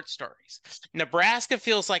short stories. Nebraska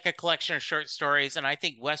feels like a collection of short stories, and I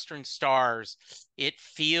think Western Stars, it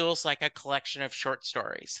feels like a collection of short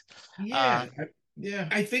stories. Yeah, yeah.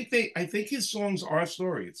 I think his songs are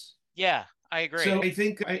stories. Yeah, I agree. So I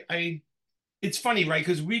think I it's funny, right?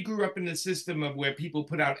 Because we grew up in the system of where people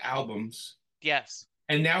put out albums, Yes.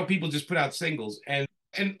 and now people just put out singles. And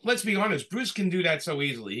let's be honest, Bruce can do that so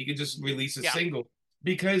easily. He can just release a Yeah. single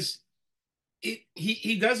because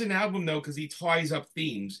he does an album though because he ties up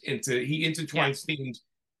themes he intertwines themes,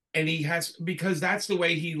 and he has, because that's the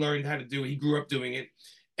way he learned how to do it. He grew up doing it,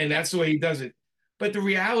 and that's the way he does it. But the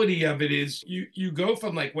reality of it is, you go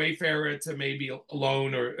from like Wayfarer to maybe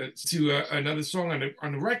Alone, or to another song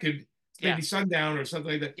on the record, maybe Sundown or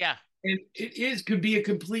something like that. Yeah. And could be a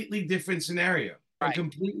completely different scenario. Right.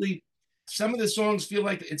 Some of the songs feel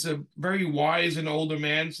like it's a very wise and older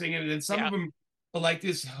man singing it, and some of them are like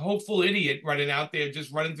this hopeful idiot running out there,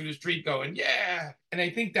 just running through the street going, yeah. And I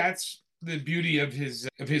think that's the beauty of his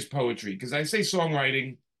poetry. Because I say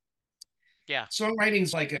songwriting. Yeah.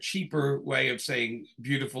 Songwriting's like a cheaper way of saying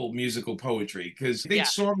beautiful musical poetry. Because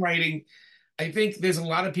I think there's a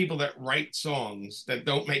lot of people that write songs that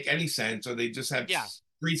don't make any sense, or they just have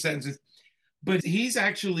three sentences. But he's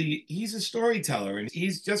a storyteller, and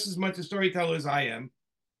he's just as much a storyteller as I am.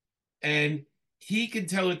 And he can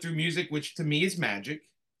tell it through music, which to me is magic.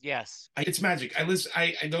 Yes. It's magic.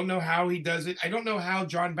 I don't know how he does it. I don't know how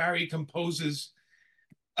John Barry composes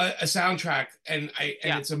a soundtrack, and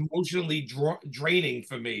it's emotionally draining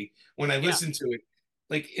for me when I listen to it.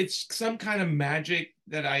 Like, it's some kind of magic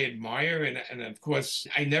that I admire, and of course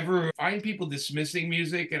I never find people dismissing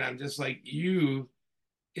music, and I'm just like,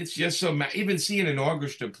 it's just so even seeing an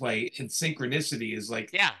orchestra play in synchronicity is like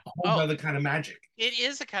a whole other kind of magic. It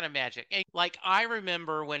is a kind of magic. Like, I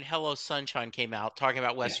remember when Hello Sunshine came out, talking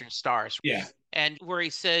about Western Stars. Yeah. And where he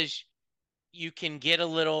says you can get a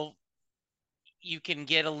little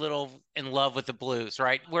in love with the blues,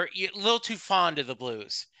 right? Where you're a little too fond of the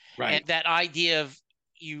blues. Right. And that idea of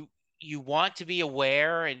you want to be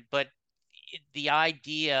aware, but the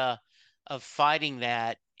idea of fighting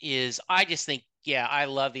that is, I just think, I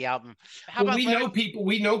love the album. We know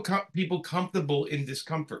people comfortable in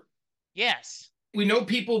discomfort. Yes. We know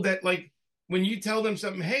people that, like, when you tell them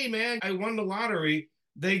something, hey man, I won the lottery,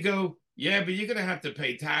 they go, yeah, but you're going to have to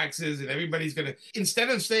pay taxes, and everybody's going to, instead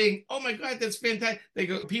of saying, oh my God, that's fantastic, they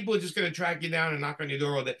go, people are just going to track you down and knock on your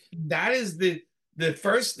door all day. That is the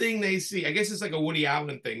first thing they see. I guess it's like a Woody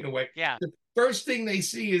Allen thing in a way. Yeah. The first thing they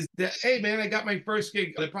see is that, hey man, I got my first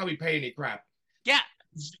gig. They're probably paying you crap. Yeah.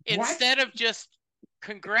 Instead of just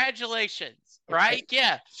congratulations, right?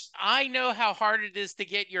 Yeah. I know how hard it is to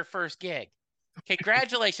get your first gig.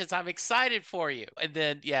 Congratulations. I'm excited for you. And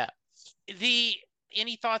then,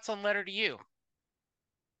 any thoughts on Letter to You?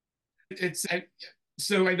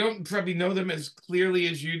 So I don't probably know them as clearly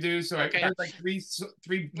as you do. So I heard like three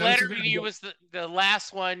Letter to You was the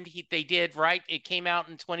last one they did, right? It came out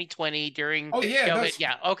in 2020 during. Oh yeah, COVID.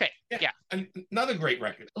 Yeah. Okay. Yeah. Another great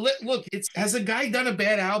record. Look, has a guy done a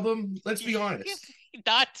bad album? Let's be honest.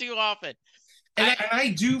 Not too often.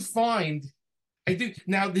 I do.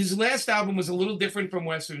 Now, his last album was a little different from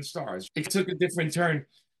Western Stars. It took a different turn.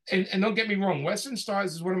 And don't get me wrong, Western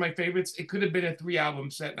Stars is one of my favorites. It could have been a 3-album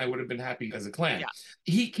set, and I would have been happy as a clan. Yeah.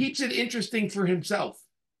 He keeps it interesting for himself.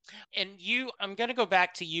 And I'm going to go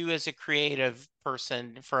back to you as a creative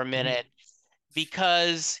person for a minute,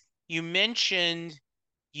 because you mentioned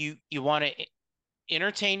you want to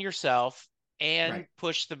entertain yourself and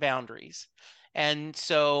push the boundaries. And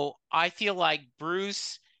so I feel like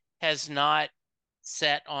Bruce has not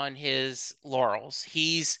set on his laurels.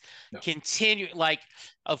 He's continuing. Like,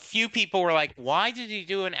 a few people were like, why did he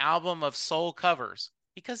do an album of soul covers?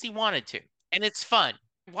 Because he wanted to, and it's fun.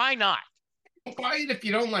 Why not? Buy it if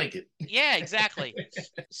you don't like it. Yeah, exactly.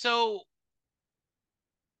 So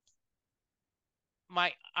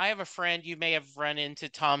I have a friend, you may have run into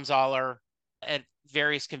Tom Zoller at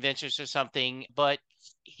various conventions or something, but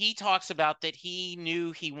he talks about that he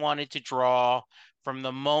knew he wanted to draw from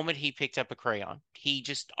the moment he picked up a crayon. He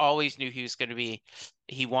just always knew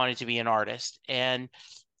he wanted to be an artist. And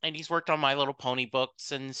he's worked on My Little Pony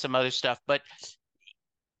books and some other stuff. But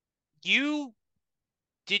you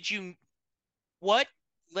did you what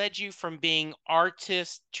led you from being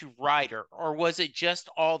artist to writer, or was it just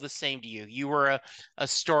all the same to you? You were a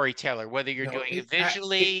storyteller, whether you're No, doing it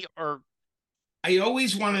visually or I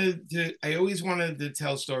always wanted to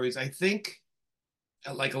tell stories. I think,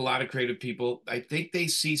 like a lot of creative people, I think they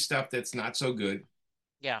see stuff that's not so good.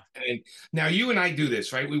 yeah, And now you and I do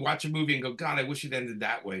this, right? We watch a movie and go, God, I wish it ended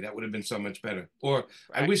that way. That would have been so much better. Or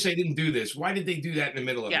I right. wish they didn't do this. Why did they do that in the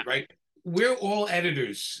middle of Yeah, it, right? We're all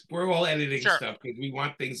editors. We're all editing sure. stuff because we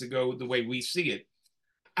want things to go the way we see it.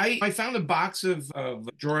 I found a box of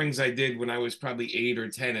drawings I did when I was probably 8 or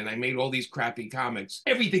 10, and I made all these crappy comics.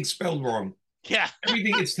 Everything's spelled wrong. Yeah.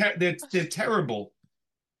 Everything they're terrible,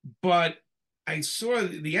 but I saw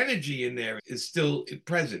the energy in there is still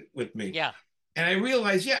present with me. Yeah. And I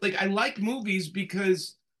realized, yeah, like I like movies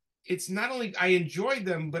because it's not only I enjoy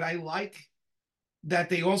them, but I like that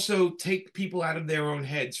they also take people out of their own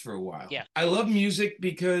heads for a while. Yeah. I love music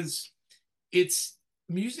because it's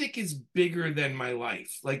music is bigger than my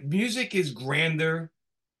life. Like music is grander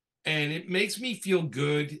and it makes me feel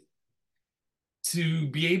good to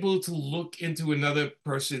be able to look into another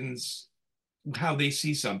person's how they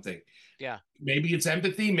see something. Yeah. Maybe it's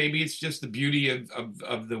empathy, maybe it's just the beauty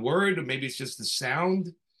of the word, or maybe it's just the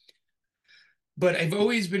sound. But I've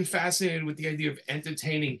always been fascinated with the idea of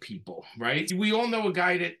entertaining people, right? We all know a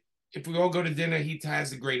guy that if we all go to dinner, he has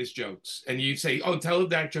the greatest jokes. And you say, oh, tell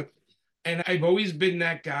that joke. And I've always been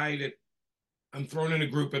that guy that I'm thrown in a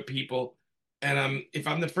group of people. And if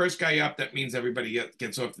I'm the first guy up, that means everybody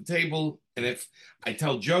gets off the table. And if I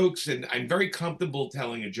tell jokes, and I'm very comfortable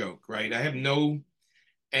telling a joke, right? I have no,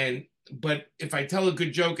 but if I tell a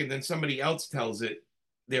good joke and then somebody else tells it,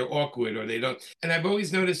 they're awkward or they don't. And I've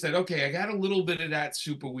always noticed that, okay, I got a little bit of that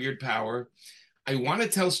super weird power. I want to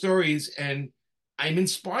tell stories and I'm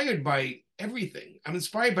inspired by everything. I'm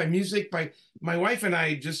inspired by music. By my wife and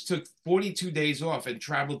I just took 42 days off and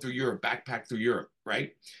traveled through Europe, backpacked through Europe,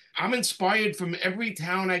 right? I'm inspired from every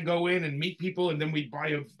town I go in and meet people. And then we buy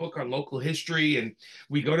a book on local history and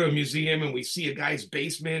we go to a museum and we see a guy's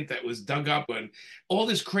basement that was dug up and all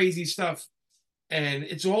this crazy stuff. And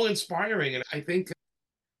it's all inspiring. And I think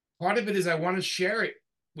part of it is I want to share it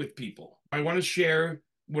with people. I want to share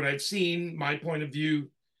what I've seen, my point of view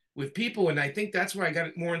with people. And I think that's why I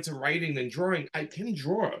got more into writing than drawing. I can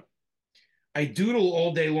draw. I doodle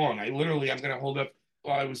all day long. I'm going to hold up.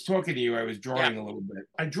 While I was talking to you, I was drawing a little bit.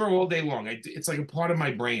 I draw all day long. It's like a part of my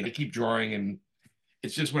brain. I keep drawing and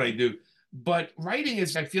it's just what I do. But writing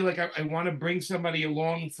is, I feel like I want to bring somebody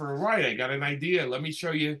along for a ride. I got an idea. Let me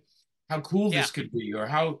show you how cool this could be, or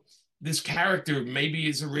how this character maybe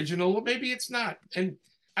is original or maybe it's not. And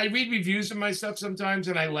I read reviews of my stuff sometimes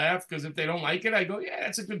and I laugh because if they don't like it, I go, yeah,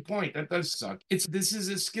 that's a good point. That does suck. This is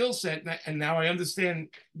a skill set. And now I understand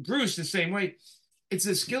Bruce the same way. It's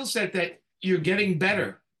a skill set that you're getting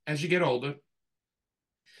better as you get older,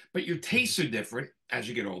 but your tastes are different as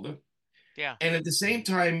you get older. Yeah. And at the same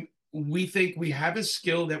time, we think we have a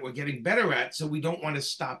skill that we're getting better at, so we don't want to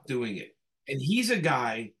stop doing it. And he's a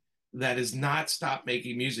guy that has not stopped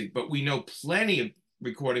making music, but we know plenty of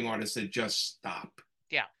recording artists that just stop.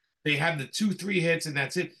 Yeah. They have the 2-3 hits and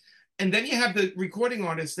that's it. And then you have the recording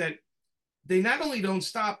artists that they not only don't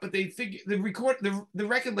stop, but they figure the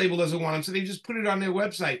record label doesn't want them, so they just put it on their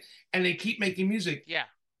website and they keep making music. Yeah.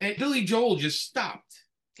 And Billy Joel just stopped.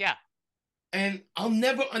 Yeah. And I'll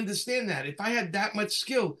never understand that. If I had that much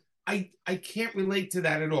skill, I can't relate to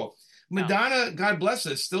that at all. Madonna, God bless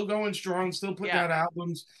her, still going strong, still putting out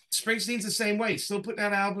albums. Springsteen's the same way, still putting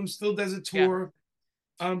out albums, still does a tour.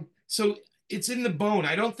 So it's in the bone.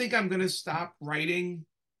 I don't think I'm going to stop writing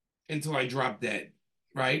until I drop dead,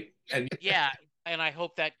 right? And and I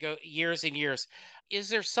hope that go years and years. Is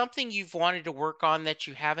there something you've wanted to work on that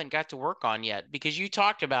you haven't got to work on yet? Because you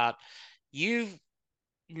talked about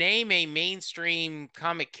name a mainstream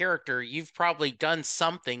comic character, you've probably done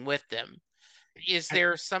something with them. Is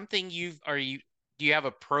there something do you have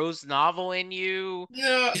a prose novel in you?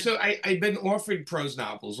 No, so I've been offered prose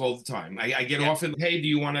novels all the time. I get offered, hey, do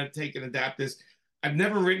you want to take and adapt this? I've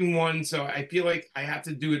never written one, so I feel like I have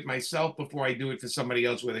to do it myself before I do it for somebody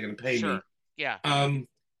else where they're going to pay me. Yeah. I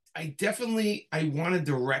want to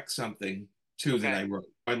direct something too that I wrote.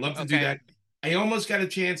 I'd love to do that. I almost got a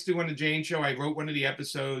chance to on the Jane Show. I wrote one of the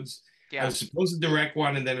episodes. I was supposed to direct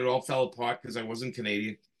one, and then it all fell apart because I wasn't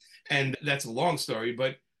Canadian. And that's a long story,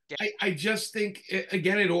 but I just think,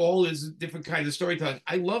 again, it all is different kinds of storytelling.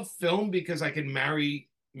 I love film because I can marry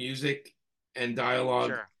music and dialogue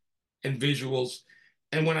Sure. and visuals.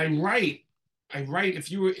 And when I write,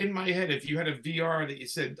 if you were in my head, if you had a VR that you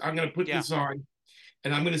said, I'm going to put Yeah. this on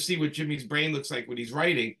and I'm going to see what Jimmy's brain looks like when he's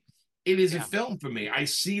writing, it is a Yeah. film for me. I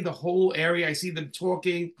see the whole area. I see them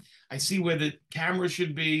talking. I see where the camera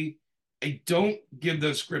should be. I don't give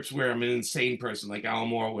those scripts where I'm an insane person like Alan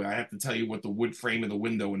Moore, where I have to tell you what the wood frame of the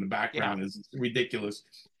window in the Yeah. background is. It's ridiculous.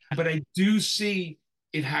 But I do see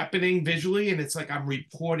it happening visually, and it's like I'm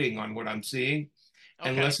reporting on what I'm seeing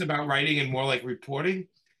and Okay. less about writing and more like reporting.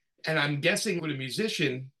 And I'm guessing with a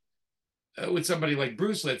musician, with somebody like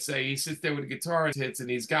Bruce, let's say, he sits there with a guitar and hits, and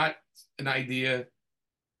he's got an idea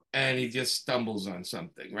and he just stumbles on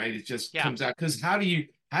something, right? It just Yeah. comes out. Because how do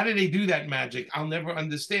they do that magic? I'll never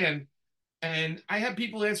understand. And I have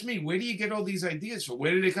people ask me, where do you get all these ideas from?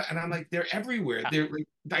 Where do they come? And I'm like, they're everywhere. Yeah. They're like,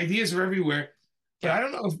 the ideas are everywhere. But Yeah. I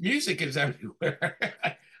don't know if music is everywhere.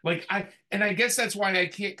 I guess that's why I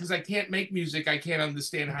can't, because I can't make music. I can't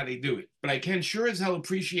understand how they do it. But I can sure as hell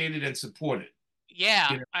appreciate it and support it.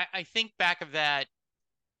 Yeah. You know? I think back of that.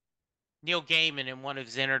 Neil Gaiman, in one of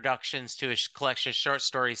his introductions to his collection of short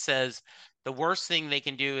stories, says the worst thing they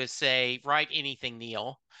can do is say, write anything,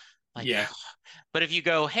 Neil. Like, Yeah, but if you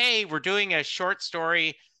go, hey, we're doing a short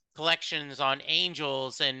story collections on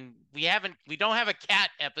angels and we don't have a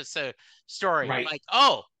cat episode story. right. Like,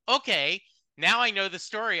 oh, okay. Now I know the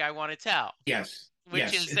story I want to tell, Yes,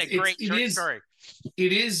 which yes. is a great short story.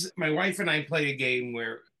 It is. My wife and I play a game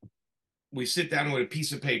where we sit down with a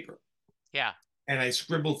piece of paper Yeah. and I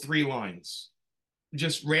scribble 3 lines,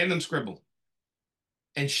 just random scribble.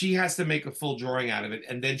 And she has to make a full drawing out of it.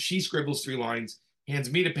 And then she scribbles 3 lines,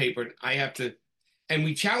 hands me the paper, and I have to, and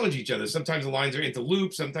we challenge each other. Sometimes the lines are into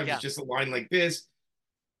loops, sometimes Yeah. it's just a line like this.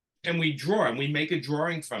 And we draw and we make a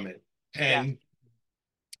drawing from it. Yeah. And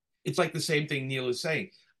it's like the same thing Neil is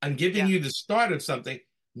saying. I'm giving Yeah. you the start of something.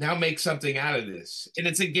 Now make something out of this. And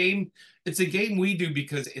it's a game. It's a game we do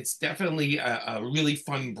because it's definitely a really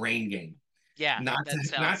fun brain game. Yeah. Not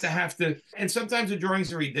to have to. And sometimes the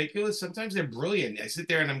drawings are ridiculous. Sometimes they're brilliant. I sit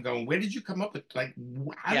there and I'm going, where did you come up with? Like,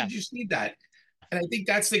 how Yeah. did you see that? And I think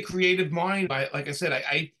that's the creative mind. Like I said,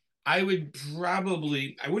 I would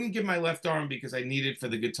probably, I wouldn't give my left arm because I need it for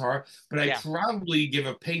the guitar, but I'd Yeah. probably give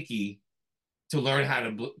a pinky to learn how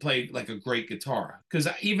to play like a great guitar. Because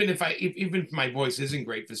even if my voice isn't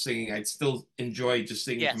great for singing, I'd still enjoy just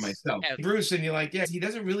singing for Yes. myself. Bruce, and you're like, yeah, he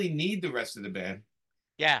doesn't really need the rest of the band.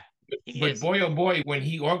 Yeah. He But is. boy, oh boy, when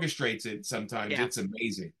he orchestrates it, sometimes Yeah. it's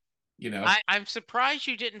amazing. You know, I'm surprised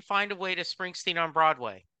you didn't find a way to Springsteen on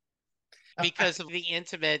Broadway because of the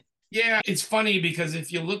intimate. yeah, it's funny because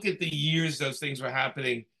if you look at the years those things were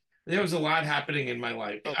happening, there was a lot happening in my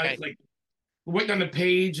life. Okay. Like written on a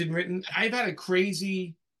page and written. I've had a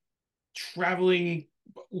crazy traveling,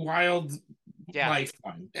 wild Yeah.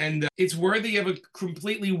 lifetime, and it's worthy of a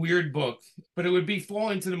completely weird book. But it would be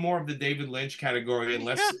fall into the more of the David Lynch category, and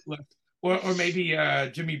or maybe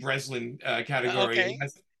Jimmy Breslin category, Okay.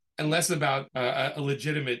 and less about a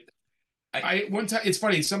legitimate. I one time it's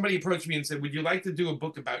funny. Somebody approached me and said, "Would you like to do a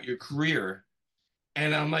book about your career?"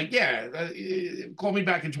 And I'm like, "Yeah, call me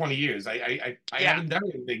back in 20 years. I Yeah. haven't done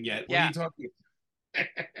anything yet. What Yeah. are you talking?"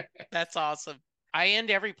 That's awesome. I end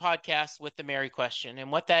every podcast with the Mary question.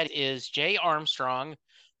 And what that is, Jay Armstrong,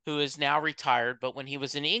 who is now retired, but when he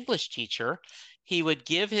was an English teacher, he would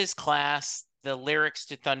give his class the lyrics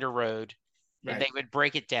to Thunder Road and Right. they would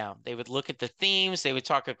break it down. They would look at the themes, they would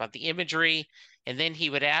talk about the imagery, and then he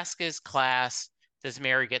would ask his class, does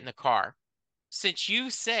Mary get in the car? Since you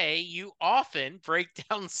say you often break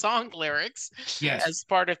down song lyrics Yes. as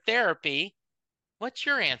part of therapy, what's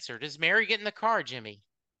your answer? Does Mary get in the car, Jimmy?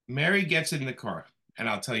 Mary gets in the car, and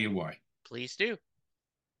I'll tell you why. Please do.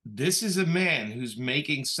 This is a man who's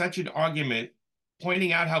making such an argument,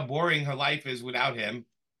 pointing out how boring her life is without him.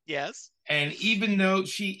 Yes. And even though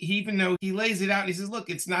he lays it out, he says, "Look,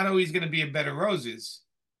 it's not always going to be a bed of roses,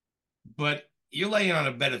 but you're laying on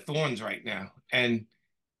a bed of thorns right now, and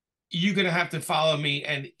you're going to have to follow me."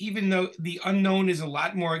 And even though the unknown is a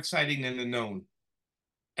lot more exciting than the known,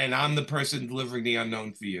 and I'm the person delivering the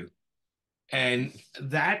unknown for you. And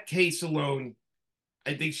that case alone,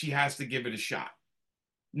 I think she has to give it a shot.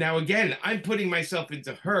 Now, again, I'm putting myself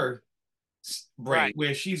into her brain Right.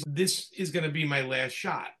 where this is going to be my last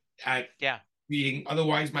shot at Yeah. being,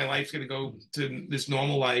 otherwise my life's going to go to this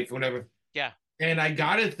normal life, whatever. Yeah. And I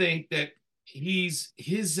got to think that his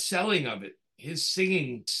selling of it, his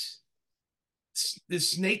singing,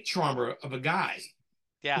 this snake charmer of a guy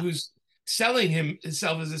Yeah. who's selling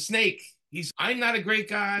himself as a snake. I'm not a great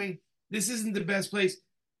guy. This isn't the best place.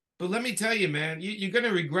 But let me tell you, man, you're going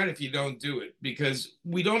to regret if you don't do it because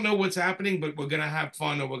we don't know what's happening, but we're going to have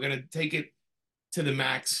fun or we're going to take it to the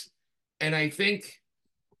max. And I think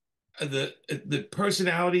the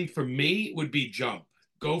personality for me would be jump.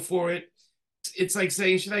 Go for it. It's like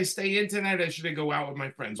saying, should I stay in tonight or should I go out with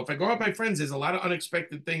my friends? If I go out with my friends, there's a lot of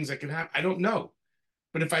unexpected things that can happen. I don't know.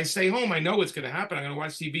 But if I stay home, I know what's going to happen. I'm going to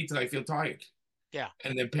watch TV till I feel tired Yeah.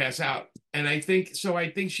 and then pass out. And I think so. I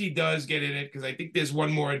think she does get in it because I think there's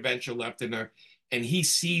one more adventure left in her, and he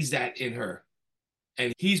sees that in her,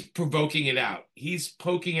 and he's provoking it out. He's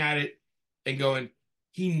poking at it and going.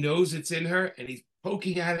 He knows it's in her, and he's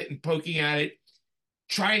poking at it and poking at it,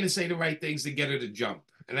 trying to say the right things to get her to jump.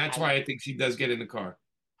 And that's why I think she does get in the car.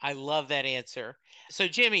 I love that answer. So,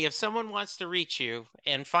 Jimmy, if someone wants to reach you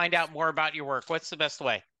and find out more about your work, what's the best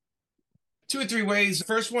way? 2 or 3 ways.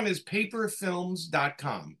 First one is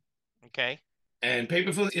paperfilms.com. Okay. And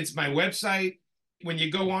Paperfilms, it's my website. When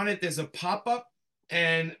you go on it, there's a pop-up,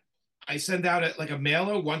 and I send out like a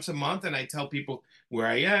mailer once a month, and I tell people where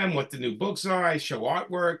I am, what the new books are. I show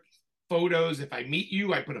artwork, photos. If I meet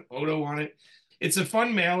you, I put a photo on it. It's a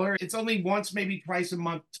fun mailer. It's only once, maybe twice a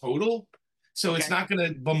month total. So It's not going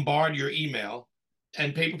to bombard your email.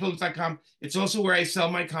 And paperfilms.com, it's also where I sell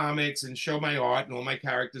my comics and show my art, and all my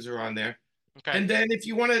characters are on there. Okay. And then if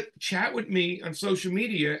you want to chat with me on social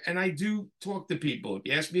media, and I do talk to people. If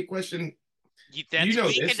you ask me a question, we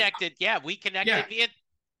connected. Yeah, we connected via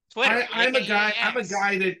Twitter. I'm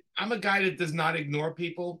a guy that does not ignore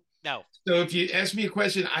people. No. So if you ask me a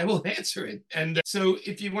question, I will answer it. And so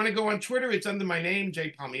if you want to go on Twitter, it's under my name,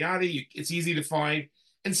 Jay Palmiotti. It's easy to find.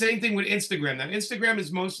 And same thing with Instagram. Now, Instagram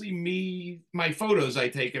is mostly me, my photos I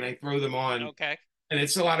take and I throw them on. Okay. And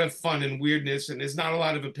it's a lot of fun and weirdness. And there's not a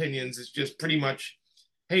lot of opinions. It's just pretty much,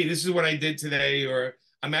 hey, this is what I did today. Or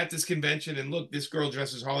I'm at this convention and look, this girl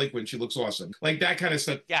dresses Harley Quinn. She looks awesome. Like that kind of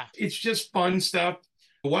stuff. Yeah. It's just fun stuff.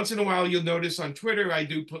 Once in a while, you'll notice on Twitter, I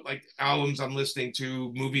do put like albums I'm listening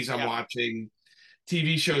to, movies I'm watching,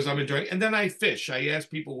 TV shows I'm enjoying. And then I fish. I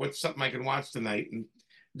ask people what's something I can watch tonight. And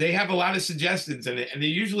they have a lot of suggestions in it, and they're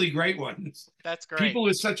usually great ones. That's great. People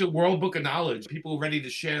with such a world book of knowledge, people ready to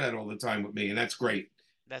share that all the time with me, and that's great.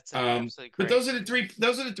 That's absolutely great. But those are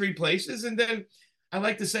the three places. And then I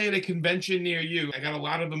like to say at a convention near you, I got a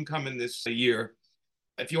lot of them coming this year.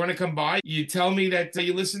 If you want to come by, you tell me that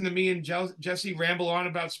you listen to me and Jesse ramble on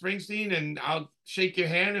about Springsteen, and I'll shake your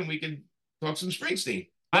hand and we can talk some Springsteen.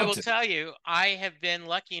 I will tell you, I have been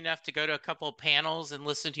lucky enough to go to a couple of panels and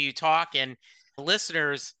listen to you talk. And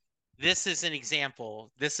listeners, this is an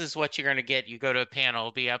example. This is what you're going to get. You go to a panel,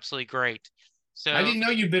 it'll be absolutely great. So I didn't know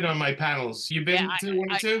you've been on my panels. You've been to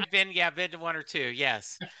one or two? I've been to one or two.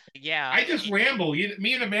 Yes. Yeah. I just ramble.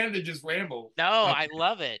 Me and Amanda just ramble. No, I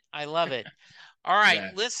love it. I love it. All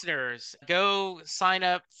right, listeners, go to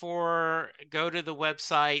the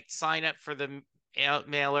website, sign up for the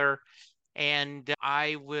mailer, and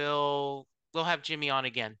we'll have Jimmy on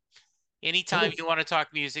again. Anytime you want to talk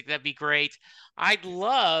music, that'd be great. I'd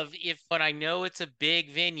love but I know it's a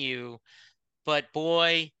big venue, but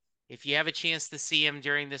boy, if you have a chance to see him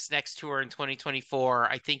during this next tour in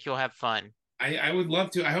 2024, I think you'll have fun. I would love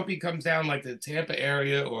to. I hope he comes down like the Tampa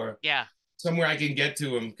area or somewhere I can get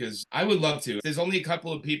to him, because I would love to. There's only a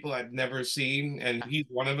couple of people I've never seen, and he's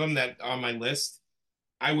one of them that on my list.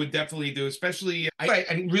 I would definitely do, especially,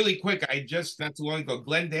 and really quick, not too long ago,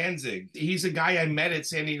 Glenn Danzig. He's a guy I met at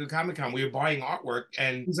San Diego Comic-Con. We were buying artwork,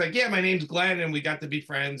 and he's like, yeah, my name's Glenn, and we got to be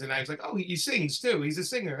friends. And I was like, oh, he sings too. He's a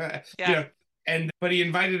singer. Yeah. But he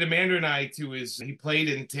invited Amanda and I to he played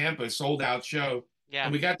in Tampa, sold out show. Yeah.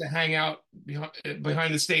 And we got to hang out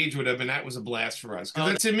behind the stage with him, and that was a blast for us.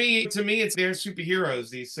 Because to me, it's their superheroes,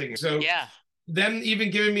 these singers. So them even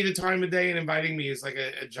giving me the time of day and inviting me is like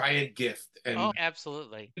a giant gift. And,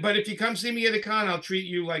 absolutely. But if you come see me at a con, I'll treat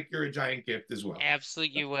you like you're a giant gift as well.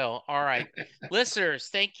 Absolutely, you will. All right. Listeners,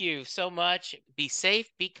 thank you so much. Be safe,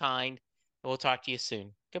 be kind, and we'll talk to you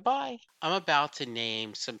soon. Goodbye. I'm about to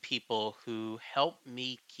name some people who help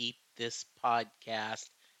me keep this podcast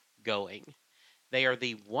going. They are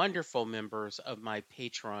the wonderful members of my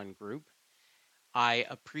Patreon group. I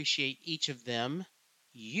appreciate each of them.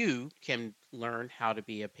 You can learn how to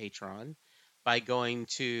be a patron by going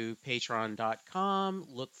to patreon.com,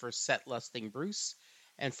 look for Set Lusting Bruce,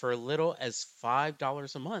 and for as little as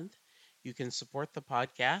 $5 a month, you can support the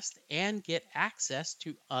podcast and get access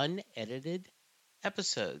to unedited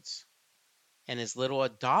episodes. And as little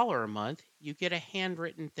as $1 a month, you get a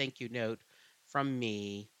handwritten thank you note from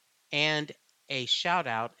me and a shout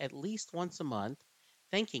out at least once a month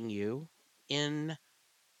thanking you in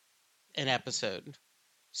an episode.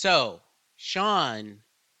 So, Sean,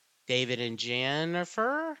 David and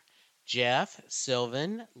Jennifer, Jeff,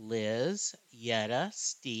 Sylvan, Liz, Yetta,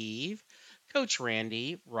 Steve, Coach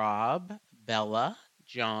Randy, Rob, Bella,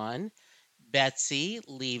 John, Betsy,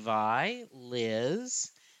 Levi,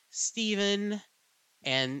 Liz, Stephen,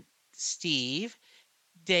 and Steve,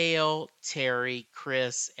 Dale, Terry,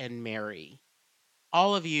 Chris, and Mary.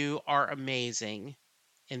 All of you are amazing,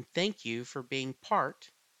 and thank you for being part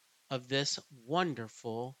of this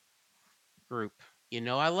wonderful group. You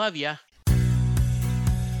know I love you.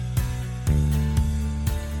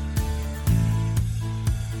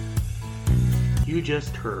 You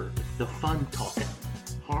just heard the fun talking,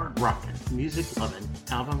 hard rocking, music loving,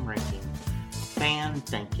 album ranking, fan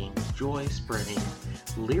thinking, joy spreading,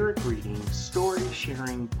 lyric reading, story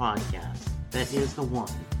sharing podcast that is the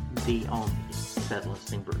one, the only Set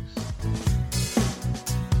Listing Bruce.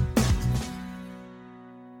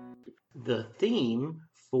 The theme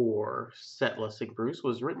for Set Listing Bruce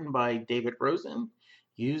was written by David Rosen,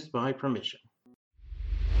 used by permission.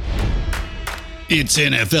 It's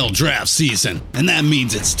NFL draft season, and that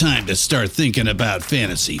means it's time to start thinking about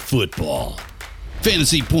fantasy football.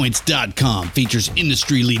 FantasyPoints.com features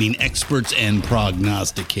industry-leading experts and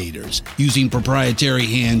prognosticators using proprietary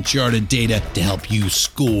hand-charted data to help you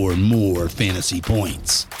score more fantasy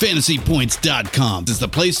points. FantasyPoints.com is the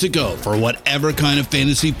place to go for whatever kind of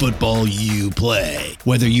fantasy football you play.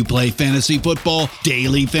 Whether you play fantasy football,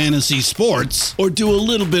 daily fantasy sports, or do a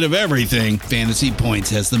little bit of everything, Fantasy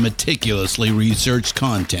Points has the meticulously researched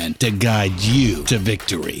content to guide you to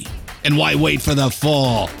victory. And why wait for the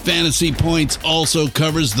fall? Fantasy Points also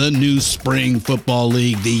covers the new spring football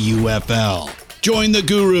league, the UFL. Join the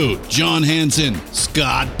guru, John Hansen,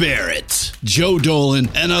 Scott Barrett, Joe Dolan,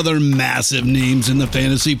 and other massive names in the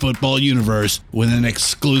fantasy football universe with an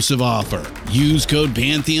exclusive offer. Use code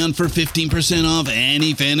Pantheon for 15% off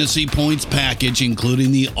any Fantasy Points package,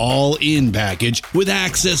 including the all-in package, with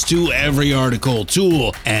access to every article,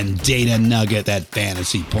 tool, and data nugget that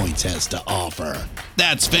Fantasy Points has to offer.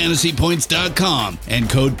 That's FantasyPoints.com and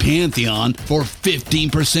code Pantheon for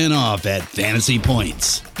 15% off at Fantasy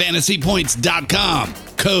Points. FantasyPoints.com,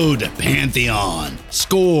 code Pantheon.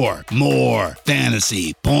 Score more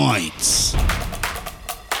fantasy points.